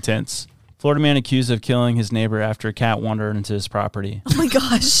little more intense. Florida man accused of killing his neighbor after a cat wandered into his property. Oh my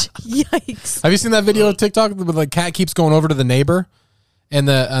gosh. Yikes. Have you seen that video of TikTok where the cat keeps going over to the neighbor? And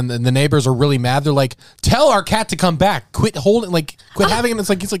the neighbors are really mad. They're like, tell our cat to come back. Quit holding, quit having him. It's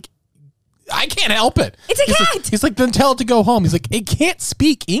like, he's like, I can't help it. It's a cat. He's like, then tell it to go home. He's like, it can't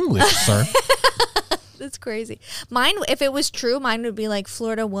speak English, sir. That's crazy. Mine, if it was true, mine would be like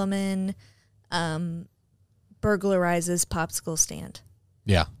Florida woman burglarizes popsicle stand.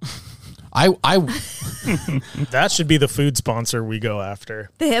 Yeah. That should be the food sponsor we go after.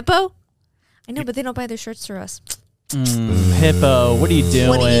 The hippo? I know, but they don't buy their shirts through us. Hippo, what are you doing?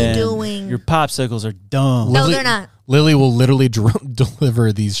 What are you doing? Your popsicles are dumb. No, they're not. Lily will literally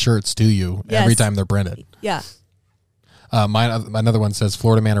deliver these shirts to you every time they're printed. Yeah. Another one says,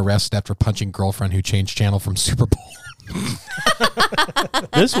 Florida man arrested after punching girlfriend who changed channel from Super Bowl.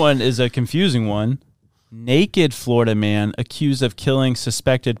 This one is a confusing one. Naked Florida man accused of killing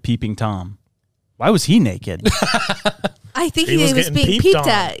suspected peeping Tom. Why was he naked? I think He he was was getting being peeped peeped on.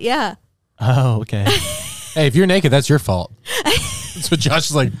 at. Yeah. Oh, okay. Hey, if you're naked, that's your fault. That's what Josh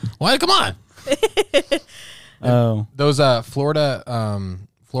is like. Why? Come on. Oh. Those Florida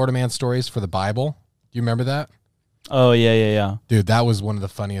man stories for the Bible. Do you remember that? Oh, yeah. Dude, that was one of the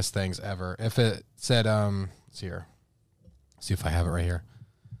funniest things ever. If it said, let's see here. Let's see if I have it right here.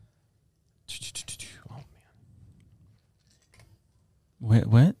 Oh, Wait,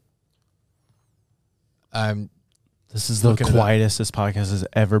 what? man. This is the Looking it up. quietest this podcast has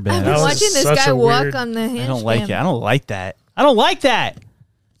ever been. I've That been was watching this such guy a walk weird- on the hand. I don't like it. I don't like that. I don't like that.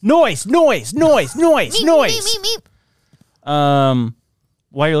 Noise. While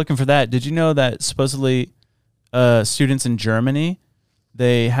you're looking for that, did you know that supposedly students in Germany,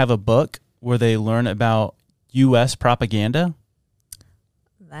 they have a book where they learn about U.S. propaganda?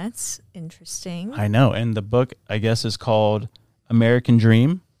 That's interesting. I know. And the book, I guess, is called American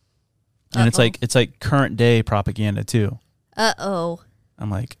Dream. And it's like current day propaganda too. Uh-oh. I'm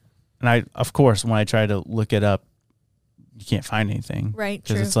like, and of course, when I try to look it up, you can't find anything. Right,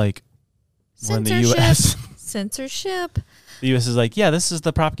 Because true. it's like We're in the U.S. Censorship. The U.S. is like, yeah, this is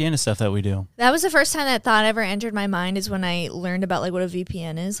the propaganda stuff that we do. That was the first time that thought ever entered my mind is when I learned about like what a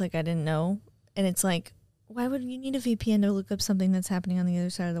VPN is. Like I didn't know. And it's like, why would you need a VPN to look up something that's happening on the other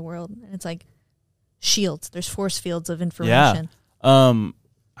side of the world? And it's like shields. There's force fields of information. Yeah.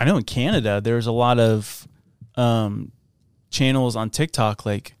 I know in Canada, there's a lot of channels on TikTok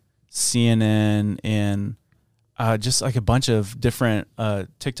like CNN and just like a bunch of different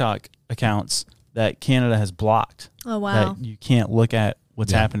TikTok accounts that Canada has blocked. Oh, wow. That you can't look at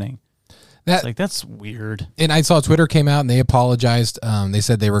what's happening. It's like, that's weird. And I saw Twitter came out and they apologized. They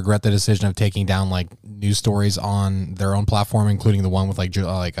said they regret the decision of taking down like news stories on their own platform, including the one with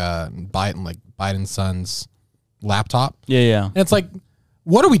Biden's son's laptop. Yeah. And it's like,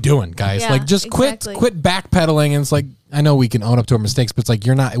 what are we doing, guys? Yeah, like, just quit backpedaling. And it's like, I know we can own up to our mistakes, but it's like,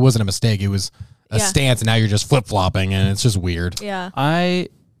 it wasn't a mistake. It was a stance, and now you're just flip flopping, and it's just weird. Yeah.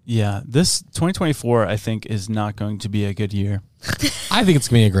 This 2024, I think, is not going to be a good year. I think it's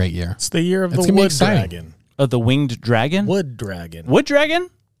going to be a great year. It's the year of the wood dragon. Oh, the winged dragon? Wood dragon. Wood dragon?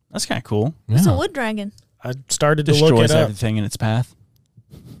 That's kind of cool. Yeah. It's a wood dragon. I started to Destroys look it up. everything in its path.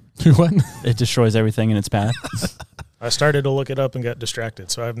 What? It destroys everything in its path. I started to look it up and got distracted,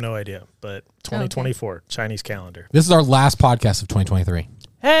 so I have no idea. But 2024, Chinese calendar. This is our last podcast of 2023.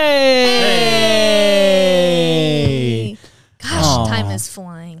 Hey! Gosh, time is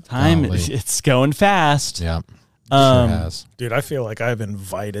flying. It's going fast. Yeah. Sure has. Dude, I feel like I've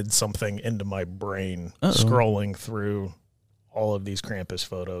invited something into my brain scrolling through all of these Krampus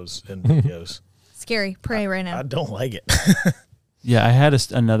photos and videos. Scary. Pray right now. I don't like it. Yeah, I had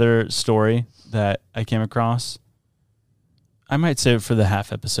another story that I came across. I might save it for the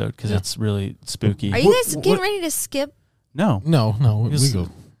half episode because it's really spooky. Are you guys getting ready to skip? No. We go.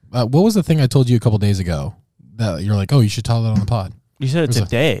 What was the thing I told you a couple days ago that you're like, oh, you should tell that on the pod? You said it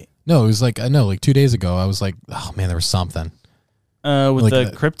today. No, it was like, like 2 days ago. I was like, oh man, there was something. With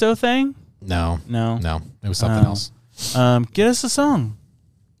like the crypto thing? No. It was something else. Get us a song.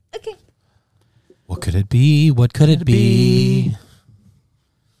 Okay. What could it be? What could it be?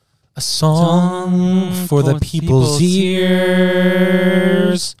 A song for the people's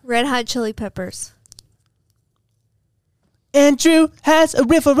ears. Red Hot Chili Peppers. Andrew has a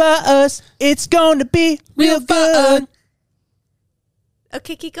riff for us. It's going to be real good.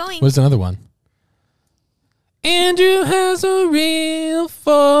 Okay, keep going. What's another one? Andrew has a reel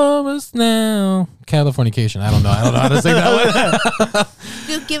for us now. Californication. I don't know how to sing that one.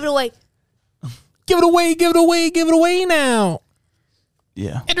 Dude, give it away. Give it away, give it away, give it away now.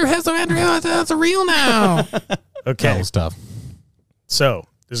 Yeah. Andrew has a reel now. Okay. That was tough. So,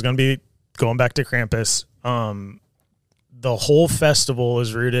 there's going to be, going back to Krampus, the whole festival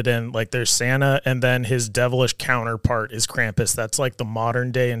is rooted in, like, there's Santa, and then his devilish counterpart is Krampus. That's like the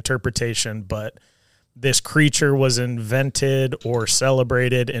modern day interpretation, but this creature was invented or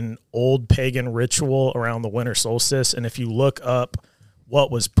celebrated in old pagan ritual around the winter solstice. And if you look up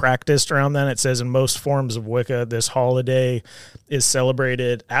what was practiced around then, it says in most forms of Wicca, this holiday is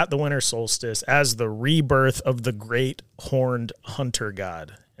celebrated at the winter solstice as the rebirth of the great horned hunter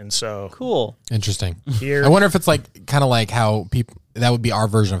god. And so cool. Interesting. Here, I wonder if it's like kind of like how people, that would be our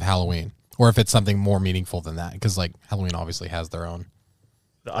version of Halloween, or if it's something more meaningful than that, because like Halloween obviously has their own.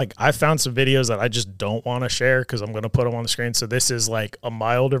 Like, I found some videos that I just don't want to share because I'm going to put them on the screen. So this is like a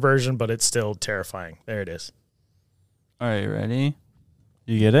milder version, but it's still terrifying. There it is. All right, ready?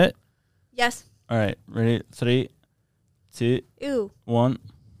 You get it? Yes. All right, ready? 3, 2, 1.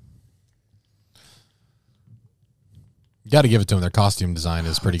 You got to give it to them. Their costume design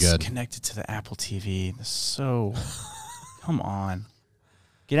is pretty good. Connected to the Apple TV. So, come on.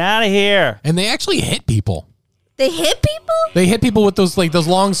 Get out of here. And they actually hit people. They hit people? They hit people with those like those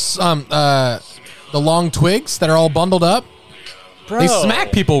long, the long twigs that are all bundled up. Bro. They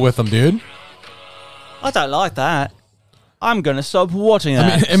smack people with them, dude. I don't like that. I'm going to stop watching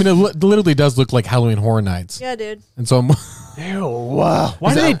that. I mean, it literally does look like Halloween Horror Nights. Yeah, dude. And so I'm... Ew, wow.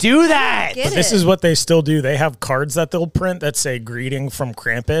 Why do they do that? But this is what they still do. They have cards that they'll print that say greeting from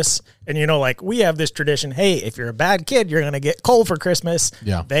Krampus. And, you know, like, we have this tradition. Hey, if you're a bad kid, you're going to get coal for Christmas.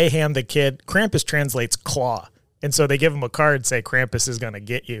 Yeah. They hand the kid, Krampus translates claw. And so they give him a card, say Krampus is going to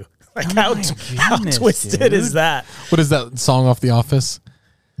get you. Like, how twisted dude. is that? What is that song off The Office?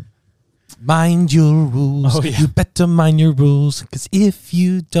 Mind your rules. Oh, yeah. You better mind your rules, because if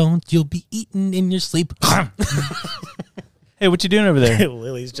you don't, you'll be eaten in your sleep. Hey, what you doing over there?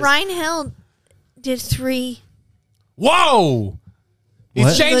 Lily's just... Ryan Hill did 3. Whoa! He's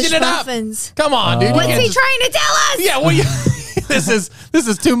What? changing English it up. muffins. Come on, dude. You What's can't he just- trying to tell us? Yeah, well, this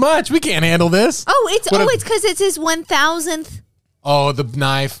is too much. We can't handle this. Oh, it's What it's because it's his 1000th Oh, the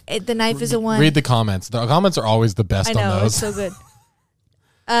knife. The knife is a one. Read the comments. The comments are always the best I know, on those. it's so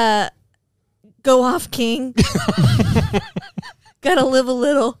good. Go off, King. Gotta live a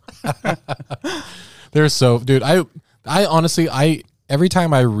little. They're so, dude. I honestly, every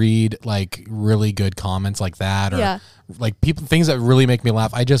time I read like really good comments like that, or like things that really make me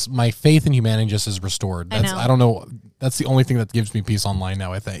laugh, my faith in humanity just is restored. I don't know. That's the only thing that gives me peace online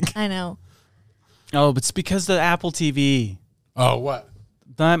now, I think. I know. Oh, but it's because of the Apple TV. Oh, what?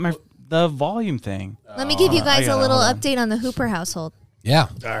 The volume thing. Let me give you guys a little update on the Hooper household. Yeah.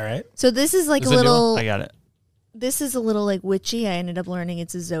 All right. So this is like Is a it new? little. I got it. This is a little like witchy. I ended up learning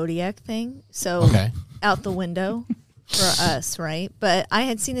it's a zodiac thing. So Okay. out the window for us, right? But I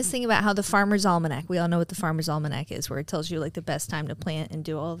had seen this thing about how the Farmer's Almanac, we all know what the Farmer's Almanac is, where it tells you like the best time to plant and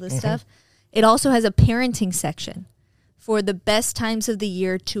do all of this stuff. It also has a parenting section for the best times of the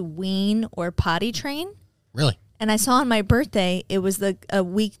year to wean or potty train. Really? And I saw on my birthday, it was a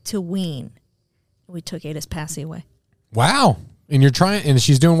week to wean. We took Ada's Passy away. Wow. And you're trying, and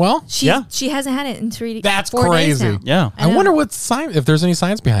she's doing well? She hasn't had it in 3 days. That's 4 days crazy. now. Yeah. I wonder what if there's any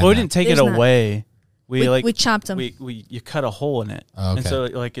science behind Well, we that. didn't take There's it not. away. We chopped them. You cut a hole in it, Okay. and so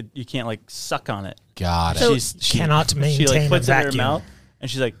like you can't like suck on it. Got it. So- She Cannot She maintain like a puts it in her vacuum. mouth, and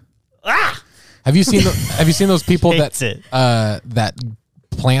she's like, ah. Have you seen those people that Hates it. that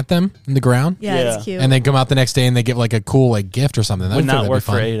plant them in the ground? yeah, Yeah. it's cute. And they come out the next day and they give like a cool like gift or something. That Would would not be work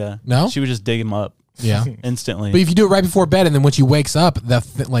for fun. Ada. No? She would just dig him up Yeah. instantly. But if you do it right before bed and then when she wakes up,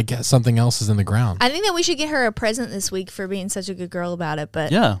 like something else is in the ground. I think that we should get her a present this week for being such a good girl about it.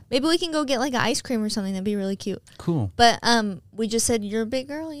 But Yeah. maybe we can go get like an ice cream or something. That'd be really cute. Cool. But we just said you're a big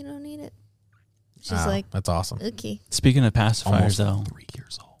girl. You don't need it. She's Wow, like, that's awesome. okay, Speaking of pacifiers, Almost though. 3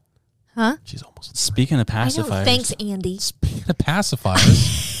 years old. huh? She's almost. Speaking of I know. pacifiers, Thanks, Andy. Speaking of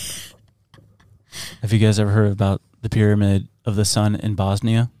pacifiers, have you guys ever heard about the pyramid of the sun in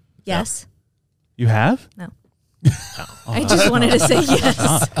Bosnia? Yes. You have? No. I just wanted to say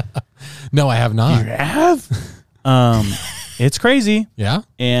yes. no, I have not. have? It's crazy Yeah.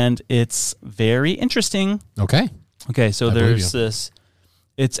 and it's very interesting. Okay. Okay, so I believe there's you. this.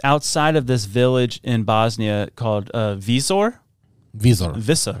 It's outside of this village in Bosnia called Visor. Visor.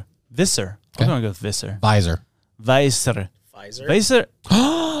 Visor. Okay. I'm going to go with Visor. Visor. Visor. Pfizer. Visor.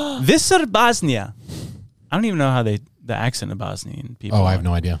 Visor, Bosnia. I don't even know how the accent of Bosnian people. Oh, I have are.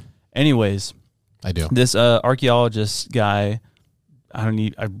 no idea. Anyways, I do. this archaeologist guy, I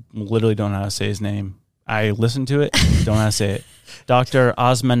literally don't know how to say his name. I listened to it, don't know how to say it. Dr.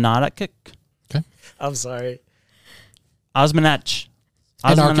 Osmanagic. I'm sorry. Osmanach.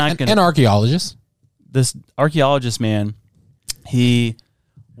 An archaeologist. This archaeologist man, he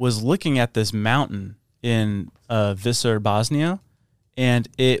was looking at this mountain in Visor, Bosnia, and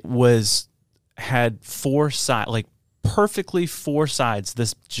it had 4 sides, like perfectly 4 sides,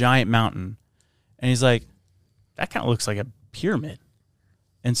 this giant mountain. And he's like, that kind of looks like a pyramid.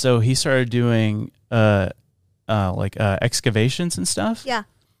 And so he started doing excavations and stuff. Yeah.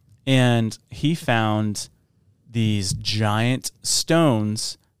 And he found these giant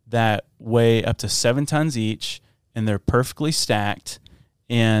stones that weigh up to 7 tons each, and they're perfectly stacked.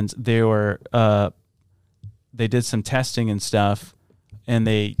 And they were they did some testing and stuff, and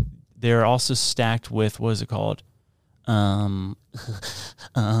they're also stacked with, what is it called? Lime.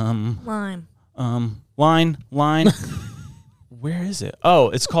 Line. Where is it? Oh,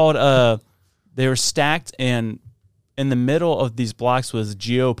 it's called they were stacked, and in the middle of these blocks was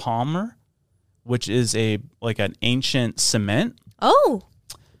geopalmer, which is an ancient cement. Oh.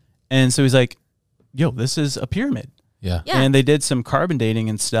 And so he's like, yo, this is a pyramid. Yeah. Yeah. And they did some carbon dating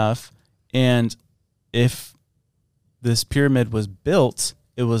and stuff. And if this pyramid was built,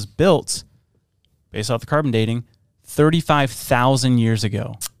 it was built based off the carbon dating 35,000 years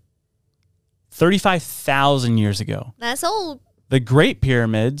ago. 35,000 years ago. That's old. The Great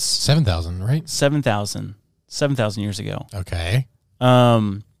Pyramids, 7,000, right? 7,000 years ago. Okay.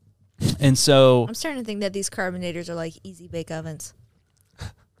 And so, I'm starting to think that these carbonators are like easy bake ovens.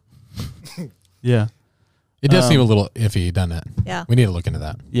 yeah. It does seem a little iffy, doesn't it? Yeah. We need to look into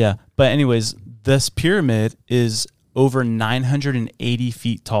that. Yeah. But anyways, this pyramid is over 980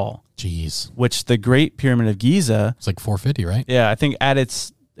 feet tall, Jeez. which the Great Pyramid of Giza, It's like 450, right? yeah, I think at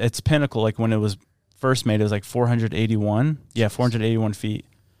its pinnacle, like when it was first made, it was like 481. Yeah, 481 feet.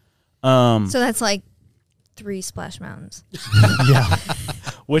 So that's like 3 Splash Mountains. Yeah.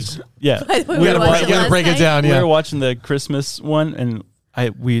 Which, yeah. We gotta break it down. We Yeah. were watching the Christmas one, and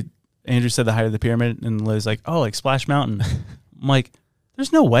Andrew said the height of the pyramid, and Liz like, oh, like Splash Mountain. I'm like,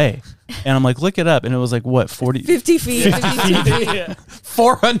 there's no way. And I'm like, look it up, and it was like, what, 40? 50 feet. 52 feet.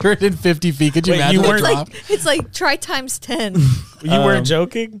 450 feet. Could you imagine? It's like try times 10. You weren't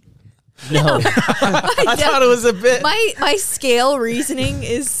joking? No. I thought it was a bit. My scale reasoning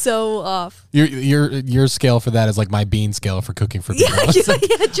is so off. Your scale for that is like my bean scale for cooking for people.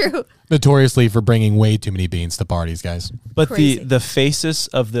 Yeah, true. Notoriously for bringing way too many beans to parties, guys. But Crazy. the faces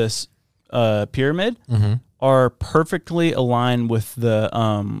of this pyramid are perfectly aligned with the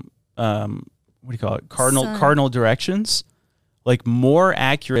what do you call it? Cardinal directions, like more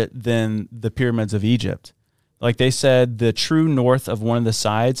accurate than the pyramids of Egypt. Like they said, the true north of one of the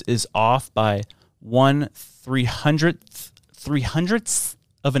sides is off by 1/300th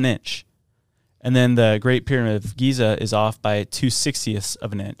of an inch. And then the Great Pyramid of Giza is off by 2/60th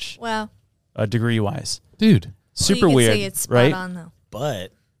of an inch. Wow. Degree-wise. Dude. Super you weird, say it's spot right? on, though.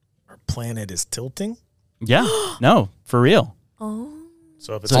 But our planet is tilting. Yeah. No, for real. Oh.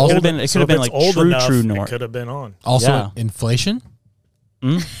 So if it's So it old, could have been, it so could have if been it's like old true enough, north. It could have been on. Also, Yeah. inflation?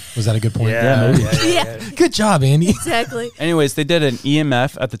 Was that a good point? Yeah, maybe. yeah. Good job, Andy. Exactly. Anyways, they did an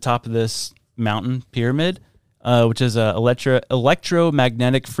EMF at the top of this mountain pyramid, which is a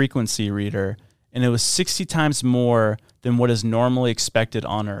electromagnetic frequency reader, and it was 60 times more than what is normally expected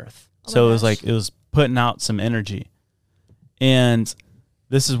on Earth. So it was like it was putting out some energy. And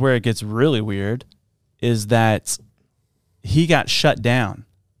this is where it gets really weird, is that he got shut down,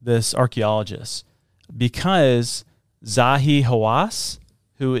 this archaeologist, because Zahi Hawass,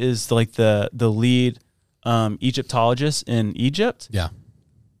 who is like the lead Egyptologist in Egypt,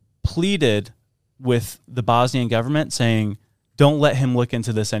 pleaded with the Bosnian government saying, don't let him look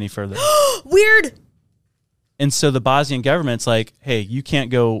into this any further. Weird. And so the Bosnian government's like, hey, you can't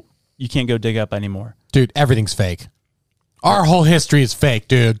go dig up anymore. Dude, everything's fake. Our whole history is fake,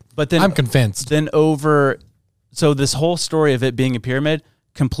 dude. But then I'm convinced. So this whole story of it being a pyramid,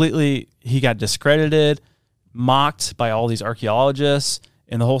 completely, he got discredited, mocked by all these archaeologists,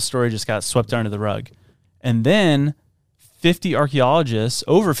 and the whole story just got swept under the rug. And then 50 archaeologists,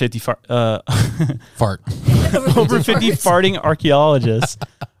 over 50 Fart. over 50 farting archaeologists,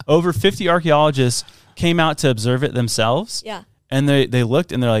 over 50 archaeologists came out to observe it themselves. Yeah. And they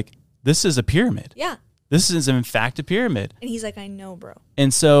looked and they're like, this is a pyramid. Yeah. This is in fact a pyramid. And he's like, I know, bro.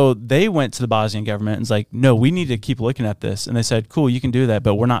 And so they went to the Bosnian government and was like, no, we need to keep looking at this. And they said, cool, you can do that,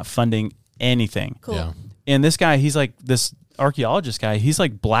 but we're not funding anything. Cool. Yeah. And this guy, he's like, this archaeologist guy, he's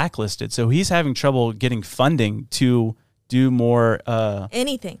like blacklisted. So he's having trouble getting funding to do more.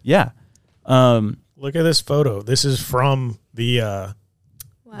 Anything. Yeah. Look at this photo. This is from the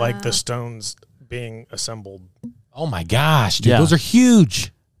like the stones being assembled. Oh my gosh, dude. Yeah. Those are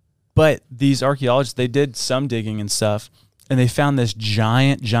huge. But these archaeologists, they did some digging and stuff, and they found this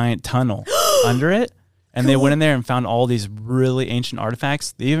giant tunnel under it. And they went in there and found all these really ancient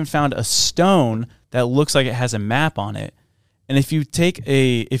artifacts. They even found a stone that looks like it has a map on it. And if you get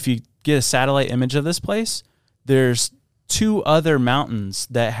a satellite image of this place, there's 2 other mountains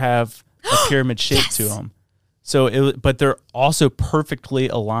that have a pyramid shape to them. So but they're also perfectly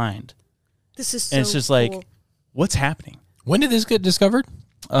aligned. This is so And it's just cool. like, what's happening? When did this get discovered?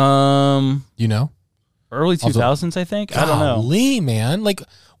 You know? Early 2000s, I think. I don't know. Golly, man. Like,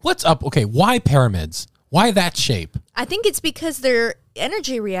 what's up? Okay, why pyramids? Why that shape? I think it's because they're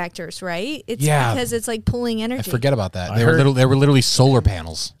energy reactors, right? It's Yeah. because it's like pulling energy. I forget about that. I They were literally solar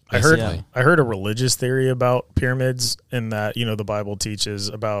panels. I heard basically. I heard a religious theory about pyramids, in that, you know, the Bible teaches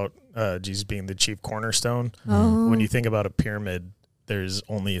about Jesus being the chief cornerstone. When you think about a pyramid, there's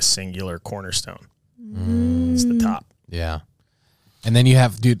only a singular cornerstone. It's the top. Yeah. And then you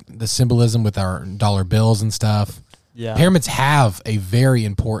have, dude, the symbolism with our dollar bills and stuff. Yeah. Pyramids have a very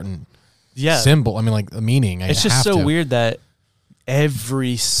important symbol. I mean, like, a meaning. It's just so weird that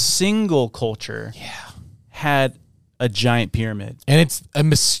every single culture had a giant pyramid. And it's a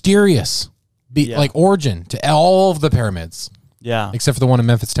mysterious like origin to all of the pyramids. Yeah. Except for the one in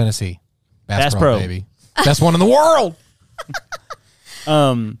Memphis, Tennessee. Bass Pro, Pro. baby. Best one in the world.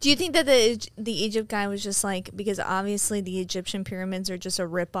 Do you think that the Egypt guy was just like, because obviously the Egyptian pyramids are just a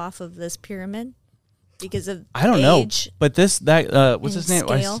ripoff of this pyramid because of I don't age? know. But what's and his name?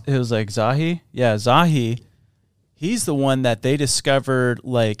 scale? It was like Zahi. Yeah, Zahi. He's the one that they discovered,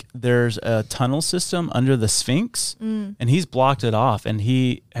 like, there's a tunnel system under the Sphinx, and he's blocked it off, and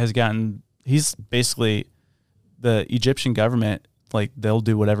he's basically, the Egyptian government, like, they'll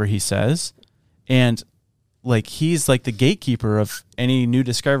do whatever he says, and like, he's like the gatekeeper of any new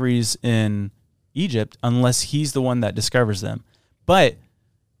discoveries in Egypt, unless he's the one that discovers them. But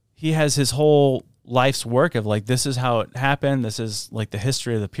he has his whole life's work of, like, this is how it happened, this is like the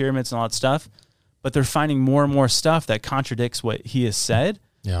history of the pyramids and all that stuff. But they're finding more and more stuff that contradicts what he has said.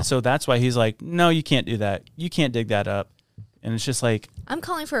 Yeah. So that's why he's like, no, you can't do that. You can't dig that up. And it's just like, I'm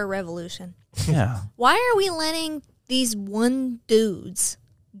calling for a revolution. yeah. Why are we letting these one dudes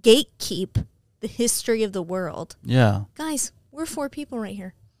gatekeep the history of the world? Yeah. Guys, we're 4 people right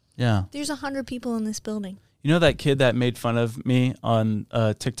here. Yeah. There's 100 people in this building. You know that kid that made fun of me on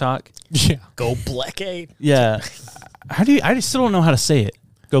TikTok? Yeah. Go Bleke. Yeah. I still don't know how to say it.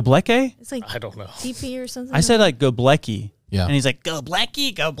 Go Bleke? It's like I don't know. TP or something. I said like go Blecky. Yeah. And he's like, go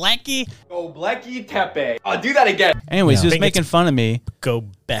Blecky, go Blecky. Go Blecky Tepe. I'll do that again. Anyways, Yeah. he was I think making fun of me. Go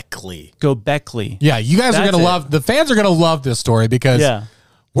Beckley. Go Beckley. Yeah, you guys are That's gonna it. love. The fans are gonna love this story because Yeah.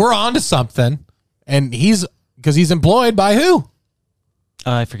 we're on to something, and he's employed by who?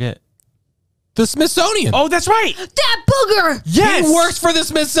 I forget. The Smithsonian. Oh, that's right. that booger. Yes. He works for the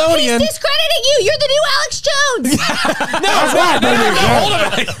Smithsonian. He's discrediting you. You're the new Alex Jones.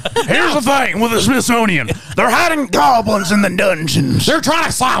 Here's the thing with the Smithsonian. They're hiding goblins in the dungeons. They're trying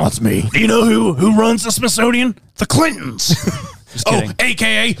to silence me. Do you know who runs the Smithsonian? The Clintons. Just kidding.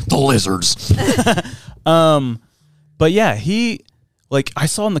 AKA the Lizards. But yeah, he, like, I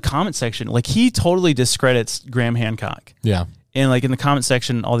saw in the comment section, like, he totally discredits Graham Hancock. Yeah. And, like, in the comment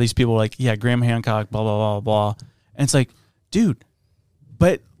section, all these people were like, yeah, Graham Hancock, blah, blah, blah, blah. And it's like, dude,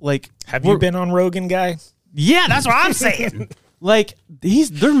 but, like... Have you been on Rogan, guy? Yeah, that's what I'm saying. Like,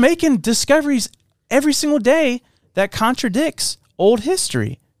 they're making discoveries every single day that contradicts old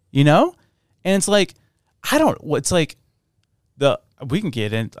history, you know? And it's like, it's like, we can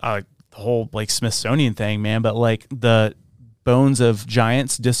get into the whole, like, Smithsonian thing, man, but, like, the bones of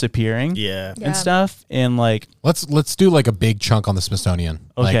giants disappearing and stuff, and, like... Let's do, like, a big chunk on the Smithsonian.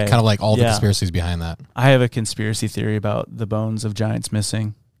 Okay. Like, kind of like all the Yeah. conspiracies behind that. I have a conspiracy theory about the bones of giants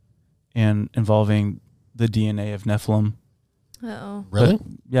missing and involving the DNA of Nephilim. Uh-oh. Really? But,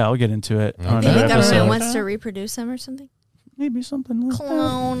 yeah, I'll get into it. on Okay. Maybe another government episode. wants to reproduce them or something? Maybe something like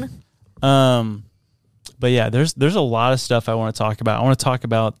Clone. that. But yeah, there's a lot of stuff I want to talk about. I want to talk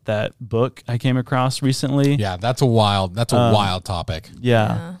about that book I came across recently. Yeah, that's a wild topic.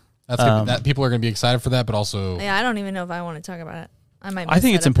 Yeah. That's gonna that people are going to be excited for that, but also Yeah, I don't even know if I want to talk about it. I might. I miss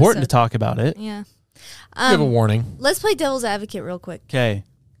think that it's important to episode. talk about it. Yeah. give a warning. Let's play devil's advocate real quick. Okay.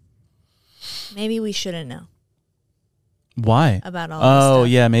 Maybe we shouldn't know Why? about all this Oh, stuff.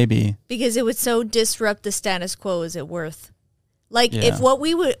 yeah, maybe. Because it would so disrupt the status quo. Is it worth? Like, Yeah. if what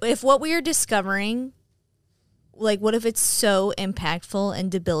we are discovering, like, what if it's so impactful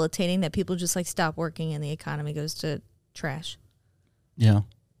and debilitating that people just, like, stop working and the economy goes to trash Yeah.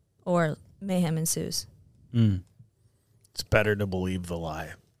 or mayhem ensues? Mm. It's better to believe the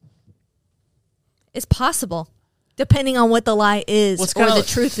lie. It's possible, depending on what the lie is Well, it's or kinda the like-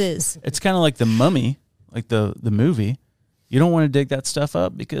 truth is. It's kind of like The Mummy, like the movie. You don't want to dig that stuff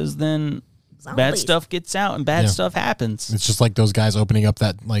up because then bad Zombies. stuff gets out and bad Yeah. stuff happens. It's just like those guys opening up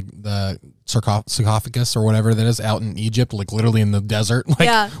that, like, the sarcophagus or whatever that is out in Egypt, like literally in the desert, like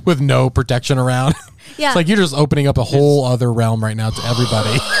Yeah. with no protection around. Yeah. It's like you're just opening up a whole other realm right now to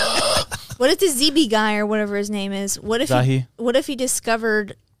everybody. What if the ZB guy or whatever his name is? What if Zahi. what if he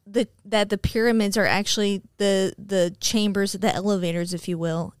discovered that the pyramids are actually the chambers, the elevators, if you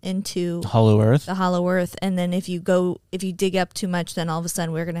will, into Hollow Earth. the hollow earth, and then if you dig up too much, then all of a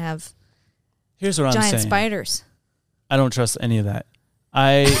sudden we're gonna have Here's what I'm giant saying. spiders. I don't trust any of that.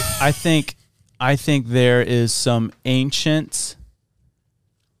 I think there is some ancient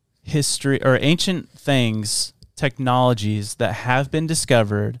history or ancient things, technologies that have been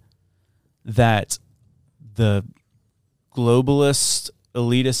discovered that the globalist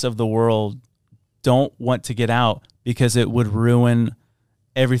elitists of the world don't want to get out because it would ruin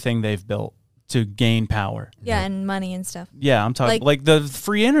everything they've built to gain power. Yeah, and money and stuff. Yeah, I'm talking like the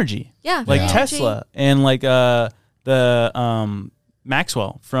free energy. Yeah, Like free Tesla energy. and like the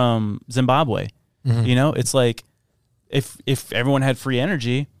Maxwell from Zimbabwe. You know, it's like if everyone had free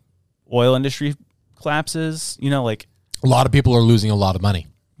energy, oil industry collapses, you know, like A lot of people are losing a lot of money.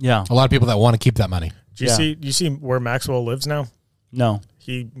 yeah. A lot of people that want to keep that money. Do you see where Maxwell lives now? No.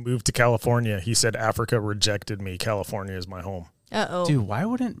 He moved to California. He said Africa rejected me. California is my home. Uh-oh. Dude, why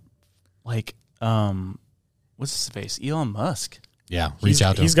wouldn't like what's his face? Elon Musk. Yeah, reach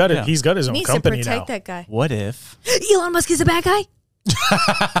out to He's him. got it. Yeah. He's got his He own needs to company protect now. that guy. What if Elon Musk is a bad guy?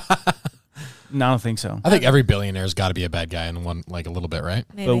 No, I don't think so. I think every billionaire's got to be a bad guy in one, like a little bit, right?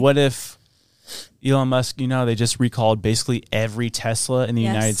 Maybe. But what if Elon Musk, you know, they just recalled basically every Tesla in the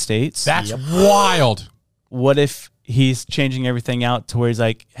Yes. United States? That's wild. What if he's changing everything out to where he's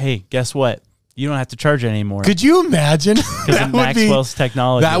like, hey, guess what? You don't have to charge it anymore. Could you imagine? Because of Maxwell's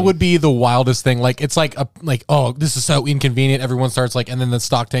technology. That would be the wildest thing. Like it's like oh, this is so inconvenient. Everyone starts like, and then the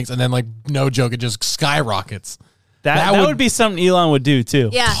stock tanks, and then like no joke, it just skyrockets. that that would would- be something Elon would do too.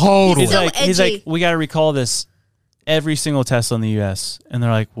 Yeah. Totally. He's so He's like, edgy. we got to recall this every single Tesla in the U.S. And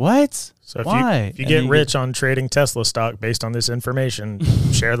they're like, what? So Why? if you get rich on trading Tesla stock based on this information,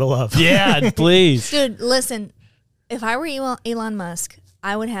 share the love. Yeah, please. Dude, listen, if I were Elon Musk,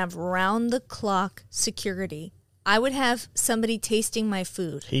 I would have round-the-clock security. I would have somebody tasting my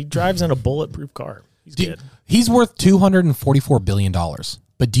food. He drives in a bulletproof car. He's good. He's worth $244 billion.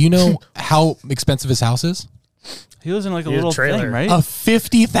 But do you know how expensive his house is? He lives in like a little trailer, thing, right? A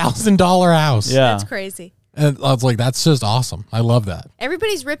 $50,000 house. Yeah. That's crazy. And I was like, that's just awesome. I love that.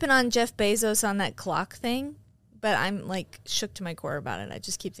 Everybody's ripping on Jeff Bezos on that clock thing, but I'm like shook to my core about it. I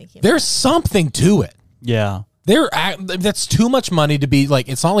just keep thinking there's something to it. Yeah. That's too much money to be like,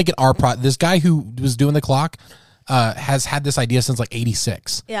 it's not like this guy who was doing the clock has had this idea since like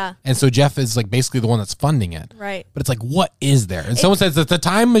 86. Yeah. And so Jeff is like basically the one that's funding it. Right. But it's like, what is there? And someone says it's a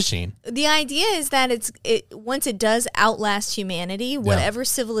time machine. The idea is that once it does outlast humanity, whatever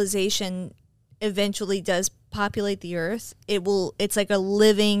civilization eventually does populate the earth, it's like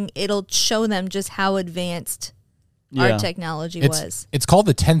it'll show them just how advanced our technology was. It's called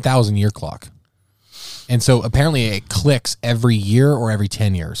the 10,000 year clock. And so apparently it clicks every year or every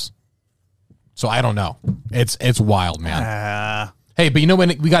 10 years. So I don't know. It's wild, man. Hey, but you know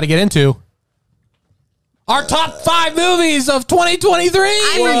when we got to get into our top 5 movies of 2023.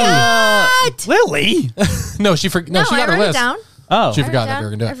 I forgot. Lily. No, she got I her wrote list. it down. Oh, she forgot that we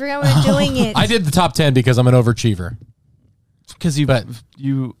were gonna do it. I forgot we were doing it. I did the top 10 because I'm an overachiever. Because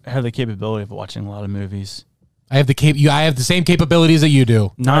you have the capability of watching a lot of movies. I have the same capabilities that you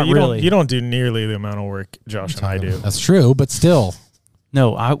do. Not you really. You don't do nearly the amount of work Josh and I do. That's true, but still.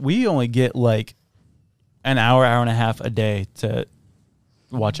 No, we only get like an hour and a half a day to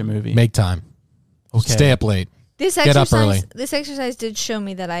watch a movie. Make time. Okay. Stay up late. Get up early. This exercise did show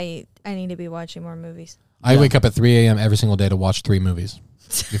me that I need to be watching more movies. I wake up at 3 a.m. every single day to watch 3 movies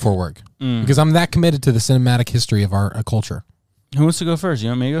before work because I'm that committed to the cinematic history of our culture. Who wants to go first? You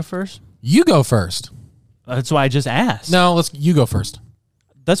want me to go first? You go first. That's why I just asked. No, you go first.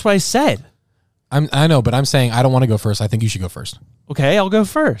 That's what I said. I know, but I'm saying I don't want to go first. I think you should go first. Okay, I'll go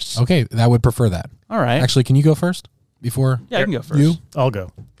first. Okay, I would prefer that. All right. Actually, can you go first before? Yeah, I can go first. You? I'll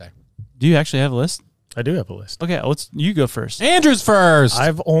go. Okay. Do you actually have a list? I do have a list. Okay, you go first. Andrew's first.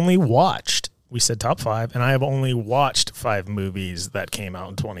 I've only watched. We said top 5, and I have only watched 5 movies that came out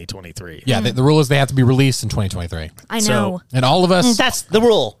in 2023. Yeah, the rule is they have to be released in 2023. I know. And all of us... That's the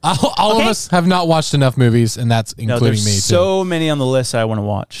rule. All of us have not watched enough movies, and that's including me, too. So many on the list I want to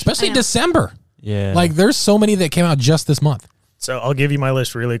watch. Especially December. Yeah. Like, there's so many that came out just this month. So I'll give you my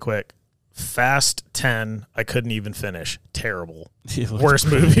list really quick. Fast 10, I couldn't even finish. Terrible. Worst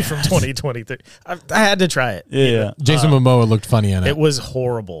movie from 2023. I had to try it. Yeah. Jason Momoa looked funny in it. It was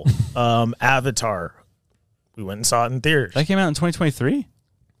horrible. Avatar. We went and saw it in theaters. That came out in 2023?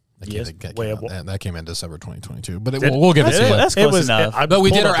 That came in December 2022. But we'll give it to you. That's close enough. But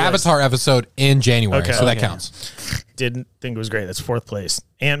we did our Avatar episode in January, so that counts. Didn't think it was great. That's 4th place.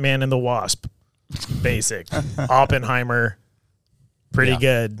 Ant-Man and the Wasp. Basic. Oppenheimer. Pretty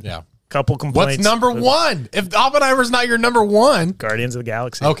good. Yeah. Couple complaints. What's number 1? If Oppenheimer's not your number 1, Guardians of the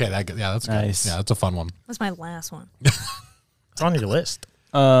Galaxy. Okay, that's nice. Good. Yeah, that's a fun one. That's my last one. It's on your list.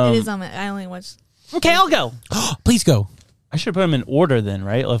 It is on my. I only watched. Okay, I'll go. Please go. I should put them in order then,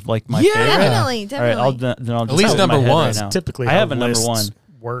 right? Of like my Yeah. favorite. Definitely. All right, I'll At least number 1. Right Typically, I have a number lists 1.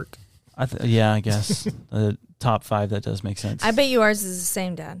 Work. Yeah, I guess the top 5 that does make sense. I bet you ours is the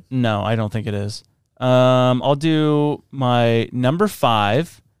same, Dad. No, I don't think it is. I'll do my number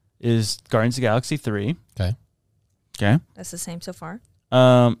 5 is Guardians of the Galaxy 3. Okay. Okay. That's the same so far.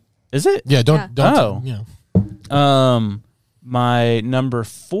 Is it? Yeah, don't. Oh. Yeah. My number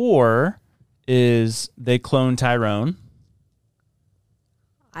 4 is They Clone Tyrone.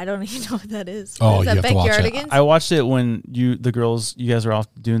 I don't even know what that is. Oh, is that you have to watch it. Backyardigans? I watched it when you guys were off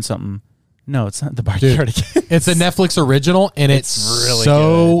doing something. No, it's not the Backyardigans. It's a Netflix original, and it's really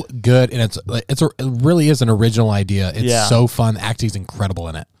so good. And it really is an original idea. It's so fun. The acting's incredible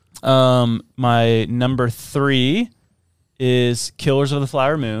in it. My number 3 is Killers of the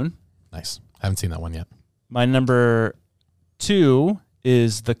Flower Moon. Nice. I haven't seen that one yet. My number 2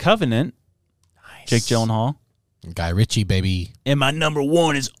 is The Covenant. Nice. Jake Gyllenhaal. Guy Ritchie, baby. And my number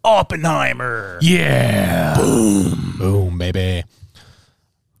 1 is Oppenheimer. Yeah. Boom. Boom, baby.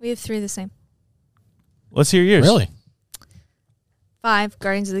 We have 3 the same. Let's hear yours. Really? 5,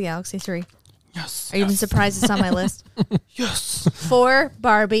 Guardians of the Galaxy 3. Yes. Are you even surprised it's on my list? Yes. 4,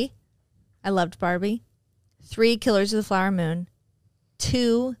 Barbie. I loved Barbie. 3, Killers of the Flower Moon.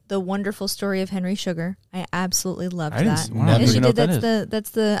 2, The Wonderful Story of Henry Sugar. I absolutely loved that. Never She did. That's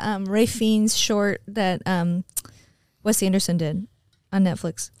the Ray Fiennes short that Wes Anderson did on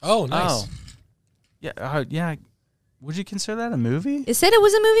Netflix. Oh, nice. Oh. Yeah. Yeah. Would you consider that a movie? It said it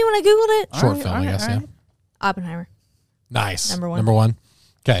was a movie when I Googled it. Short film, I guess, yeah. Oppenheimer. Nice. Number one.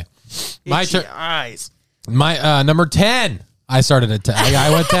 Okay. My turn. Eyes. My number 10. I started at 10. I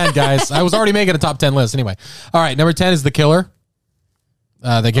went 10, guys. I was already making a top 10 list anyway. All right, number 10 is The Killer.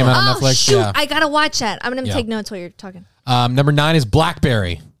 They came out on Netflix. Shoot, Yeah. I gotta watch that. I'm gonna take notes while you're talking. Number 9 is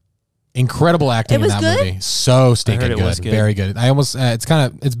Blackberry. Incredible acting in that movie. So stinking good. Was good. Very good. I almost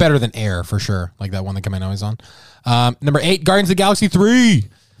it's better than Air for sure. Like that one that came out always on. Number 8, Guardians of the Galaxy 3.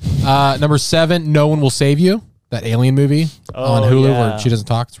 Number 7, No One Will Save You. That alien movie on Hulu where she doesn't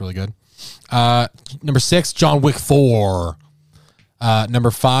talk. It's really good. Number 6, John Wick 4.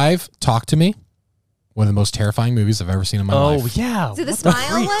 Number 5, Talk to Me. One of the most terrifying movies I've ever seen in my life. Oh, yeah. Is it the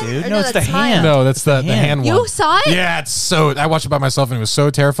smile one? dude? Or No, it's the Smile? hand. No, that's the hand one. You saw it? Yeah, it's so. I watched it by myself and it was so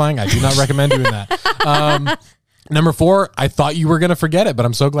terrifying. I do not recommend doing that. Number 4, I thought you were going to forget it, but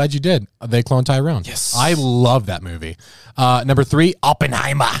I'm so glad you did. They Cloned Tyrone. Yes. I love that movie. Number 3,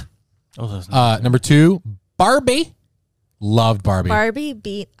 Oppenheimer. Oh, those nice. Number 2, Barbie. Loved Barbie. Barbie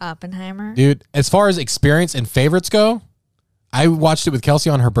beat Oppenheimer. Dude, as far as experience and favorites go, I watched it with Kelsey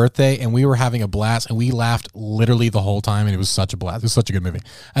on her birthday, and we were having a blast, and we laughed literally the whole time, and it was such a blast. It was such a good movie.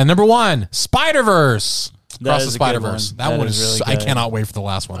 And number 1, Spider-Verse. Across the Spider-Verse. That one is really I good. cannot wait for the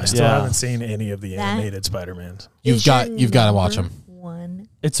last one. I man. still haven't seen any of the That animated Spider-Mans. You've got to watch them. One.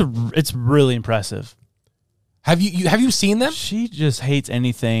 It's really impressive. Have you seen them? She just hates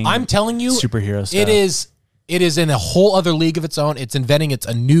anything. I'm telling you, superhero stuff. It is in a whole other league of its own. It's inventing it's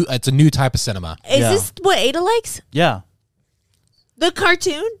a new type of cinema. Is this what Ada likes? Yeah. The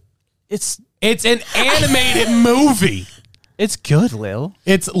cartoon? It's an animated movie. It's good, Lil.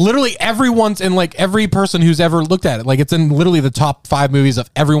 It's literally everyone's in like every person who's ever looked at it. Like it's in literally the top 5 movies of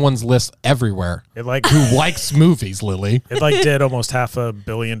everyone's list everywhere. It like who likes movies, Lily? It like did almost $500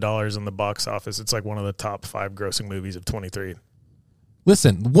 million in the box office. It's like one of the top 5 grossing movies of 23.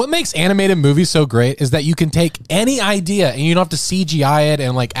 Listen, what makes animated movies so great is that you can take any idea and you don't have to CGI it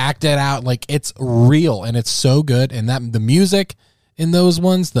and like act it out. Like it's real and it's so good. And that the music in those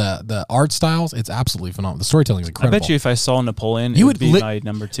ones, the art styles, it's absolutely phenomenal. The storytelling is incredible. I bet you if I saw Napoleon, You it would would be my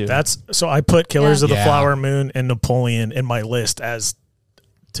number 2. So I put Killers of the Yeah. Flower Moon and Napoleon in my list as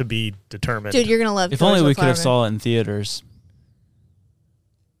to be determined. Dude, you're going to love if Killers only of we the could have Flower saw it in theaters. Moon.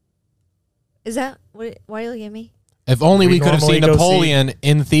 Is that why are you looking at me? If only we could have normally seen go Napoleon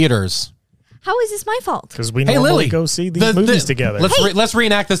in theaters. How is this my fault? Because we Hey, normally Lily, go see these movies together. Let's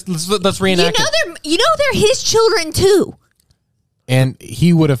reenact this. Let's reenact it. You know they're his children too. And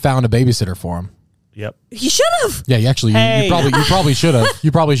he would have found a babysitter for him. Yep. He should have. Yeah, you actually, Hey. you probably should have.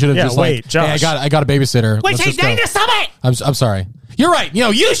 You probably should have Yeah, just wait, like, hey, Josh. I got a babysitter. Wait, Let's hey, just go. Dana, stop it! I'm sorry. You're right.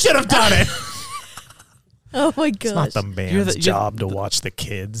 You should have done it. Oh my It's not gosh. the man's job to watch the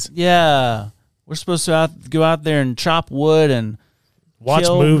kids. Yeah. We're supposed to go out there and chop wood and Watch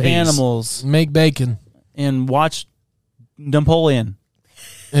kill movies. animals Make bacon and watch Napoleon.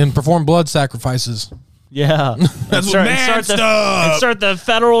 and perform blood sacrifices. Yeah. That's what man stuff. And start the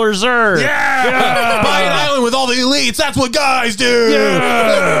Federal Reserve. Yeah. Buy an island with all the elites. That's what guys do.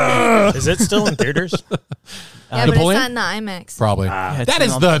 Is it still in theaters? Yeah, but Napoleon? it's not in the IMAX. Probably. it's That been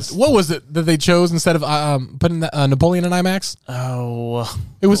is on the this- what was it that they chose instead of putting Napoleon in IMAX? Oh.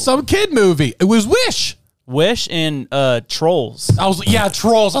 It was some kid movie. It was Wish. Wish and Trolls.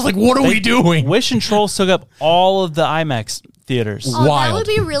 Trolls. I was like, what are we doing? Wish and Trolls took up all of the IMAX theaters. Oh, that Wild. would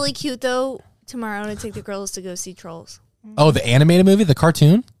be really cute though. Tomorrow to take the girls to go see Trolls. Oh, the animated movie, the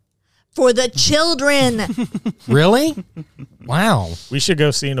cartoon? For the children. Really? Wow. We should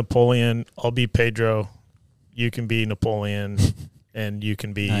go see Napoleon. I'll be Pedro. You can be Napoleon. And you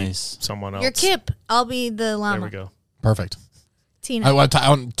can be someone else. You're Kip. I'll be the llama. There we go. Perfect. Tina. I want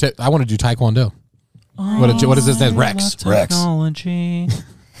to do Taekwondo. What is his name? Rex. Technology,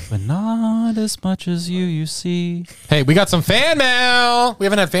 but not as much as you see. Hey, we got some fan mail. We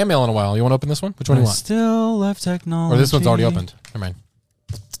haven't had fan mail in a while. You want to open this one? Which one do you want? Still love technology. Or this one's already opened. Never mind.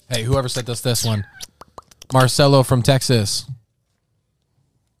 Hey, whoever sent us this one. Marcelo from Texas.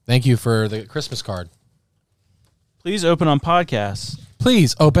 Thank you for the Christmas card. Please open on podcasts.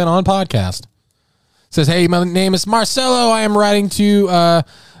 Please open on podcast. Says, hey, my name is Marcelo. I am writing to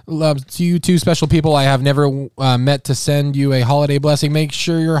you two special people I have never met to send you a holiday blessing. Make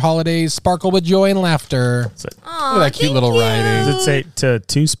sure your holidays sparkle with joy and laughter. Look at that cute little writing. Does it say to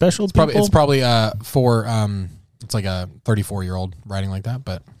two special people? It's probably for it's like a 34-year-old writing like that,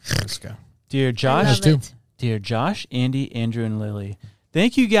 but let's go. Dear Josh, There's two. Dear Josh, Andy, Andrew, and Lily,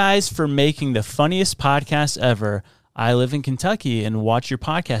 thank you guys for making the funniest podcast ever. I live in Kentucky and watch your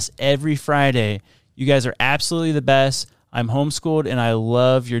podcast every Friday. You guys are absolutely the best. I'm homeschooled and I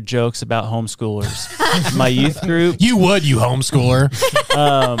love your jokes about homeschoolers. My youth group. You would, you homeschooler.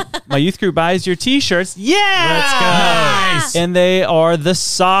 My youth group buys your t-shirts. Yeah. Let's go. Nice. And they are the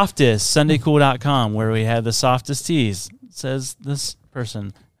softest. Sundaycool.com, where we have the softest tees. It says this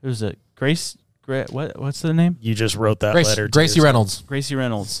person. Who's it? What's the name? You just wrote that letter. Gracie Reynolds. Gracie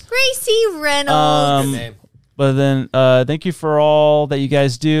Reynolds. Gracie Reynolds. But then thank you for all that you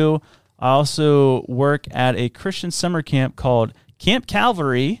guys do. I also work at a Christian summer camp called Camp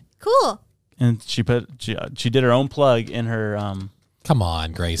Calvary. Cool. And she did her own plug in her Come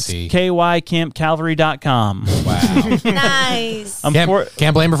on, Gracie. kycampcalvary.com. Wow. Nice.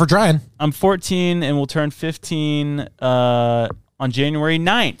 Can't blame her for trying. I'm 14 and will turn 15 on January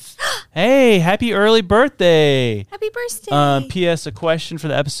 9th. Hey, happy early birthday. Happy birthday. P.S. A question for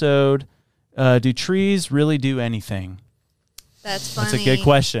the episode. Do trees really do anything? That's funny. That's a good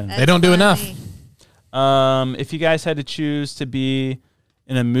question. They don't do enough. If you guys had to choose to be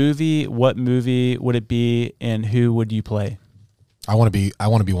in a movie, what movie would it be and who would you play? I want to be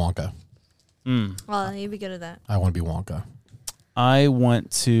Wonka. Well, you'd be good at that. I want to be Wonka. I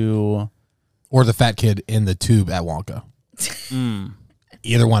want to... Or the fat kid in the tube at Wonka.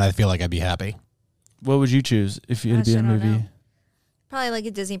 Either one, I feel like I'd be happy. What would you choose if you had to be in a movie? Probably like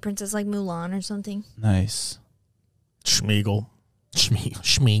a Disney princess like Mulan or something. Nice. Schmeagol.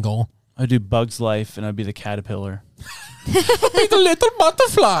 Schmeagol. I'd do Bug's Life and I'd be the caterpillar. The little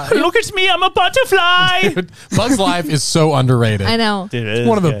butterfly. Look at me, I'm a butterfly. Dude, Bug's Life is so underrated. I know. Dude, It's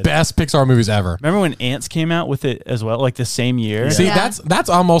one of the best Pixar movies ever. Remember when Ants came out with it as well, like the same year? See, that's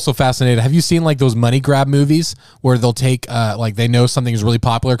I'm also fascinated. Have you seen like those money grab movies where they'll take like they know something is really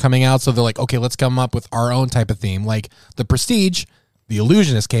popular coming out, so they're like, okay, let's come up with our own type of theme. Like The Prestige, The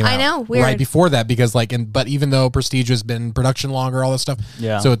Illusionist came out. I know, weird. Right before that, because like, but even though Prestige has been in production longer, all this stuff.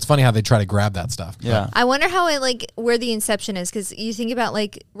 Yeah. So it's funny how they try to grab that stuff. Yeah. I wonder how it like where the inception is, because you think about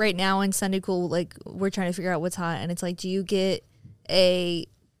like right now in Sunday Cool, like we're trying to figure out what's hot, and it's like, do you get a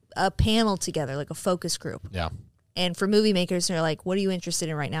panel together, like a focus group? Yeah. And for movie makers, they're like, what are you interested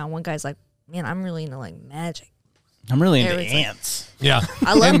in right now? And one guy's like, man, I'm really into like magic. I'm really into Everyone's like, ants. Yeah.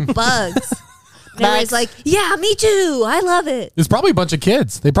 I love bugs. And everybody's like, yeah, me too. I love it. There's probably a bunch of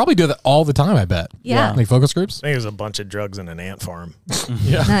kids. They probably do that all the time, I bet. Yeah. Like focus groups. I think there's a bunch of drugs in an ant farm.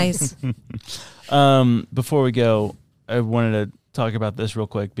 Yeah. Nice. Before we go, I wanted to talk about this real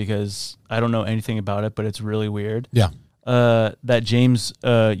quick because I don't know anything about it, but it's really weird. Yeah. That James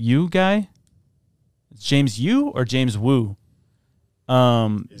Yu guy. It's James Yu or James Wu?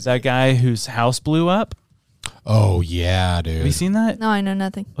 That guy whose house blew up. Oh yeah, dude. Have you seen that? No, I know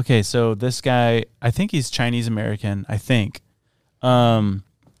nothing. Okay, so this guy, I think he's Chinese American, I think.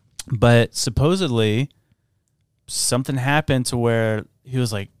 But supposedly something happened to where he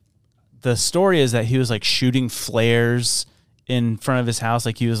was like, the story is that he was like shooting flares in front of his house,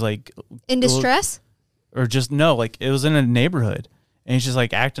 like he was like In distress? or just no, like it was in a neighborhood and he's just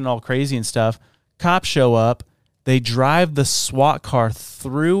like acting all crazy and stuff. Cops show up, they drive the SWAT car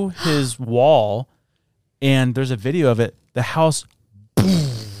through his wall, and there's a video of it. The house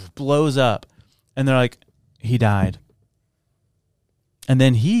blows up, and they're like, he died. And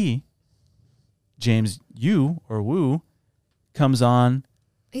then James Yu or Wu, comes on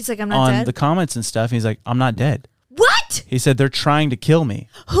He's like, I'm not dead. the comments and stuff. And he's like, I'm not dead. What? He said they're trying to kill me.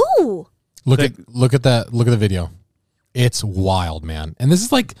 Who? Look at the video. It's wild, man. And this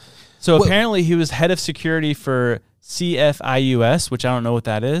is like, So apparently he was head of security for CFIUS, which I don't know what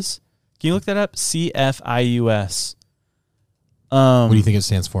that is. Can you look that up? CFIUS. what do you think it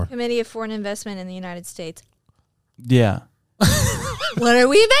stands for? Committee of Foreign Investment in the United States. Yeah. What are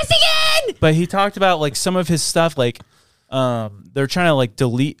we investing in? But he talked about like some of his stuff, like they're trying to like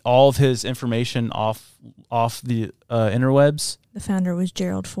delete all of his information off the interwebs. The founder was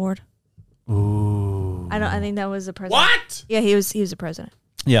Gerald Ford. Ooh. I think that was the president. What? Yeah, he was the president.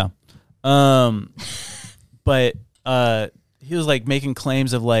 Yeah. But he was like making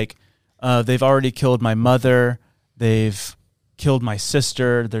claims of like they've already killed my mother, they've killed my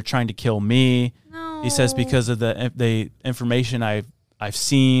sister, they're trying to kill me. No. He says because of the information I've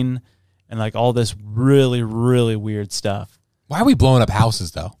seen and like all this really, really weird stuff. Why are we blowing up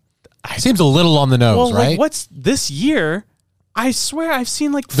houses though? Seems a little on the nose, Well, right? like, what's this year? I swear I've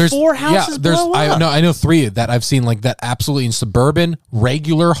seen like 4 houses blow up. I know 3 that I've seen like that absolutely in suburban,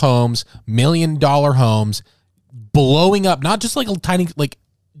 regular homes, $1 million homes blowing up, not just like a tiny, like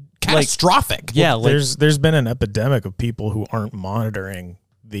catastrophic. Yeah, like, There's been an epidemic of people who aren't monitoring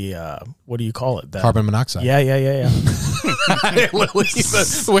the what do you call it? That Carbon monoxide. Yeah. The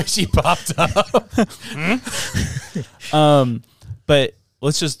way she popped up. But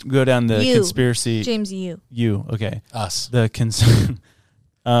let's just go down the You. conspiracy. James, you. You, okay. Us. The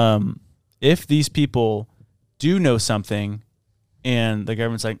if these people do know something and the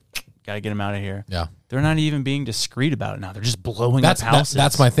government's like, got to get them out of here. Yeah. They're not even being discreet about it now. They're just blowing That's up houses.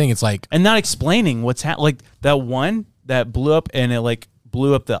 that's my thing. It's like, and not explaining what's happening. Like that one that blew up and it like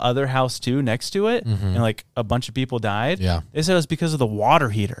blew up the other house too next to it, and like a bunch of people died. Yeah. They said it was because of the water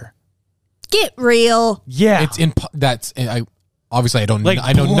heater. Get real. Yeah. it's I obviously I don't Like,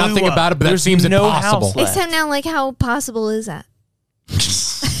 I know blew nothing up. about it, but There's that seems no impossible. house left. Except now, like, how possible is that?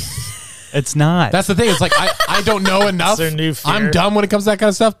 It's not. That's the thing. It's like I don't know enough. It's their new fear. I'm dumb when it comes to that kind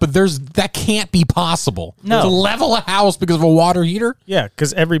of stuff, but that can't be possible. No. To level a house because of a water heater. Yeah,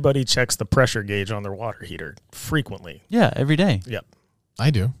 because everybody checks the pressure gauge on their water heater frequently. yeah, every day. Yep. I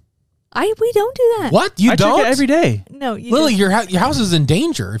do. We don't do that. What? You I don't? check it every day. No, you Lily, don't. your house is in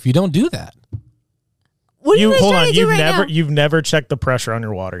danger if you don't do that. What are you guys hold trying on. to do right now? You've never checked the pressure on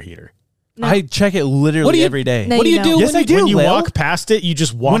your water heater. No. I check it literally What do you- every day. No, what do you you don't. do? Yes, when I do. When you Lil. walk past it, you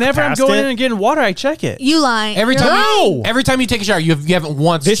just walk Whenever I'm past going it. in and getting water, I check it. You lying. Every You're time, lying. every time you take a shower, you haven't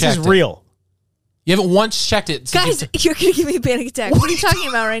once This checked is it. real. You haven't once checked it. Guys, you're going to give me a panic attack. What are you talking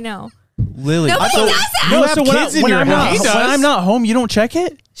about right now? Lily. Nobody does that. No, have so when, kids in your I'm house. not, He when does. I'm not home, you don't check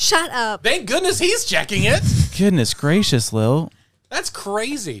it? Shut up. Thank goodness he's checking it. Goodness gracious, Lil. That's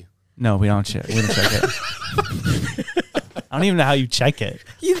crazy. No, we don't check. We don't check it. I don't even know how you check it.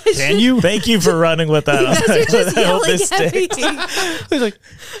 You guys Can you? Thank you for running with that. You guys are just I hope yelling this at me. sticks. He's like,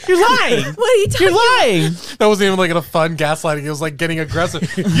 you're lying. What are you talking You're lying. That wasn't even like a fun gaslighting. It was like getting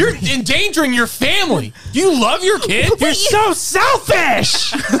aggressive. You're endangering your family. Do you love your kid? You're so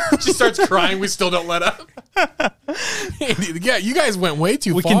selfish. She starts crying. We still don't let up. Yeah, you guys went way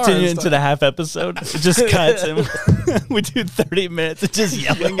too We far. continue and into stuff. the half episode. It just cuts and we do 30 minutes of just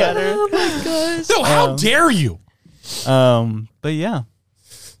yelling at her. Oh my gosh. No, how dare you? But yeah,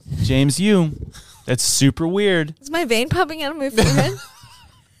 James, that's super weird. Is my vein popping out of my forehead?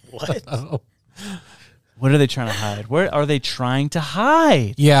 What? What are they trying to hide? Where are they trying to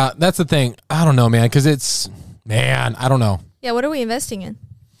hide? Yeah, that's the thing. I don't know, man, because I don't know. Yeah, what are we investing in?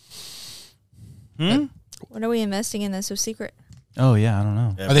 What are we investing in that's so secret? Oh yeah, I don't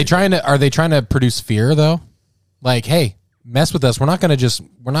know. Are they trying to produce fear though? Like, hey, mess with us. We're not gonna just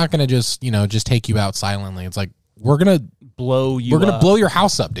just take you out silently. It's like we're gonna blow your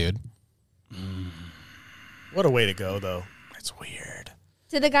house up, dude. What a way to go, though. It's weird.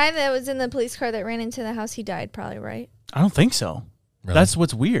 Did the guy that was in the police car that ran into the house, he died probably, right? I don't think so. Really? That's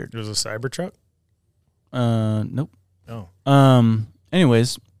what's weird. It was a Cybertruck? Nope. Oh.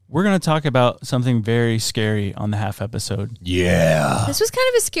 Anyways, we're gonna talk about something very scary on the half episode. Yeah. This was kind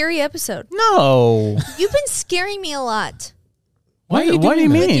of a scary episode. No. You've been scaring me a lot What do you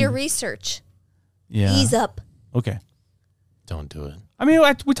with mean? your research. Yeah. Ease up. Okay. Don't do it. I mean,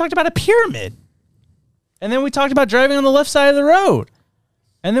 we talked about a pyramid. And then we talked about driving on the left side of the road.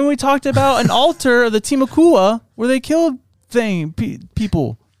 And then we talked about an altar of the Timucua where they killed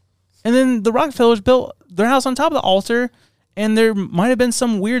people. And then the Rockefellers built their house on top of the altar, and there might have been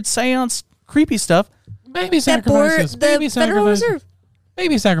some weird seance, creepy stuff. Baby That sacrifices. board, Baby the Federal sacrifices. Reserve.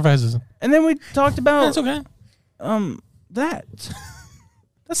 Baby sacrifices. And then we talked about That's okay. that.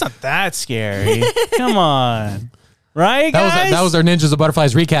 That's not that scary. Come on. Right, guys? That was our Ninjas of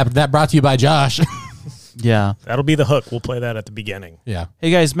Butterflies recap. That brought to you by Josh. Yeah. That'll be the hook. We'll play that at the beginning. Yeah.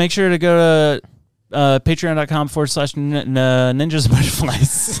 Hey, guys, make sure to go to patreon.com/ninjas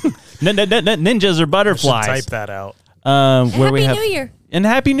butterflies. Ninjas or butterflies. Type that out. Where we Happy have New Year. And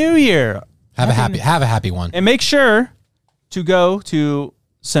Happy New Year. Have a happy one. And make sure to go to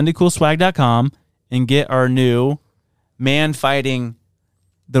SundayCoolSwag.com and get our new man fighting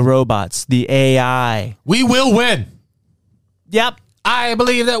the robots, the AI. We will win. Yep. I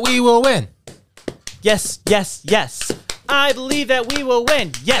believe that we will win. Yes, yes, yes. I believe that we will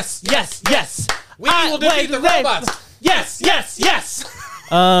win. Yes, yes, yes. We will defeat the robots. Yes, yes, yes.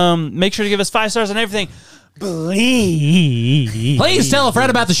 Make sure to give us 5 stars on everything. Please tell a friend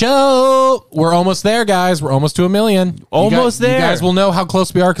about the show. We're almost there, guys. We're almost to 1 million. Almost there. You guys will know how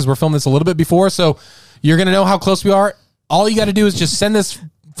close we are because we're filming this a little bit before, so you're gonna know how close we are. All you got to do is just send this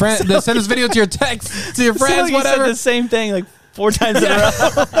video to your text, to your friends, You whatever. said the same thing like 4 times in a row.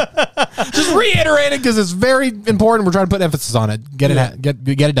 Just reiterate it because it's very important. We're trying to put emphasis on it. Get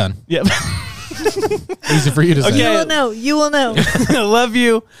it done. Yep. Easy for you to say. You will know. You will know. I love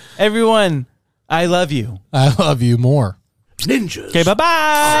you, everyone. I love you. I love you more. Ninjas. Okay, bye-bye.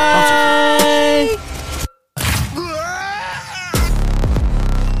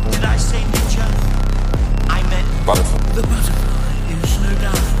 Did I say ninja? I meant butterfly. The butterfly is no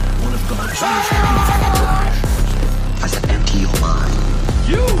doubt one of God's most beautiful creations. I said empty your mind.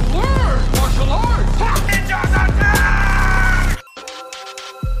 You learn martial arts.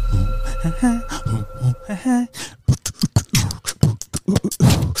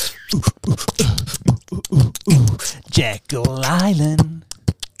 Jekyll Island.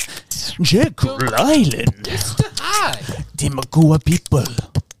 Jekyll Island. Hi. Timakua people.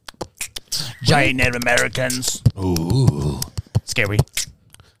 Giant Americans. Ooh. Scary.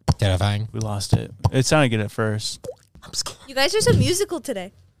 Terrifying. We lost it. It sounded good at first. You guys are so musical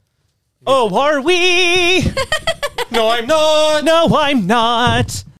today. Oh, are we? No, I'm not. No, I'm not.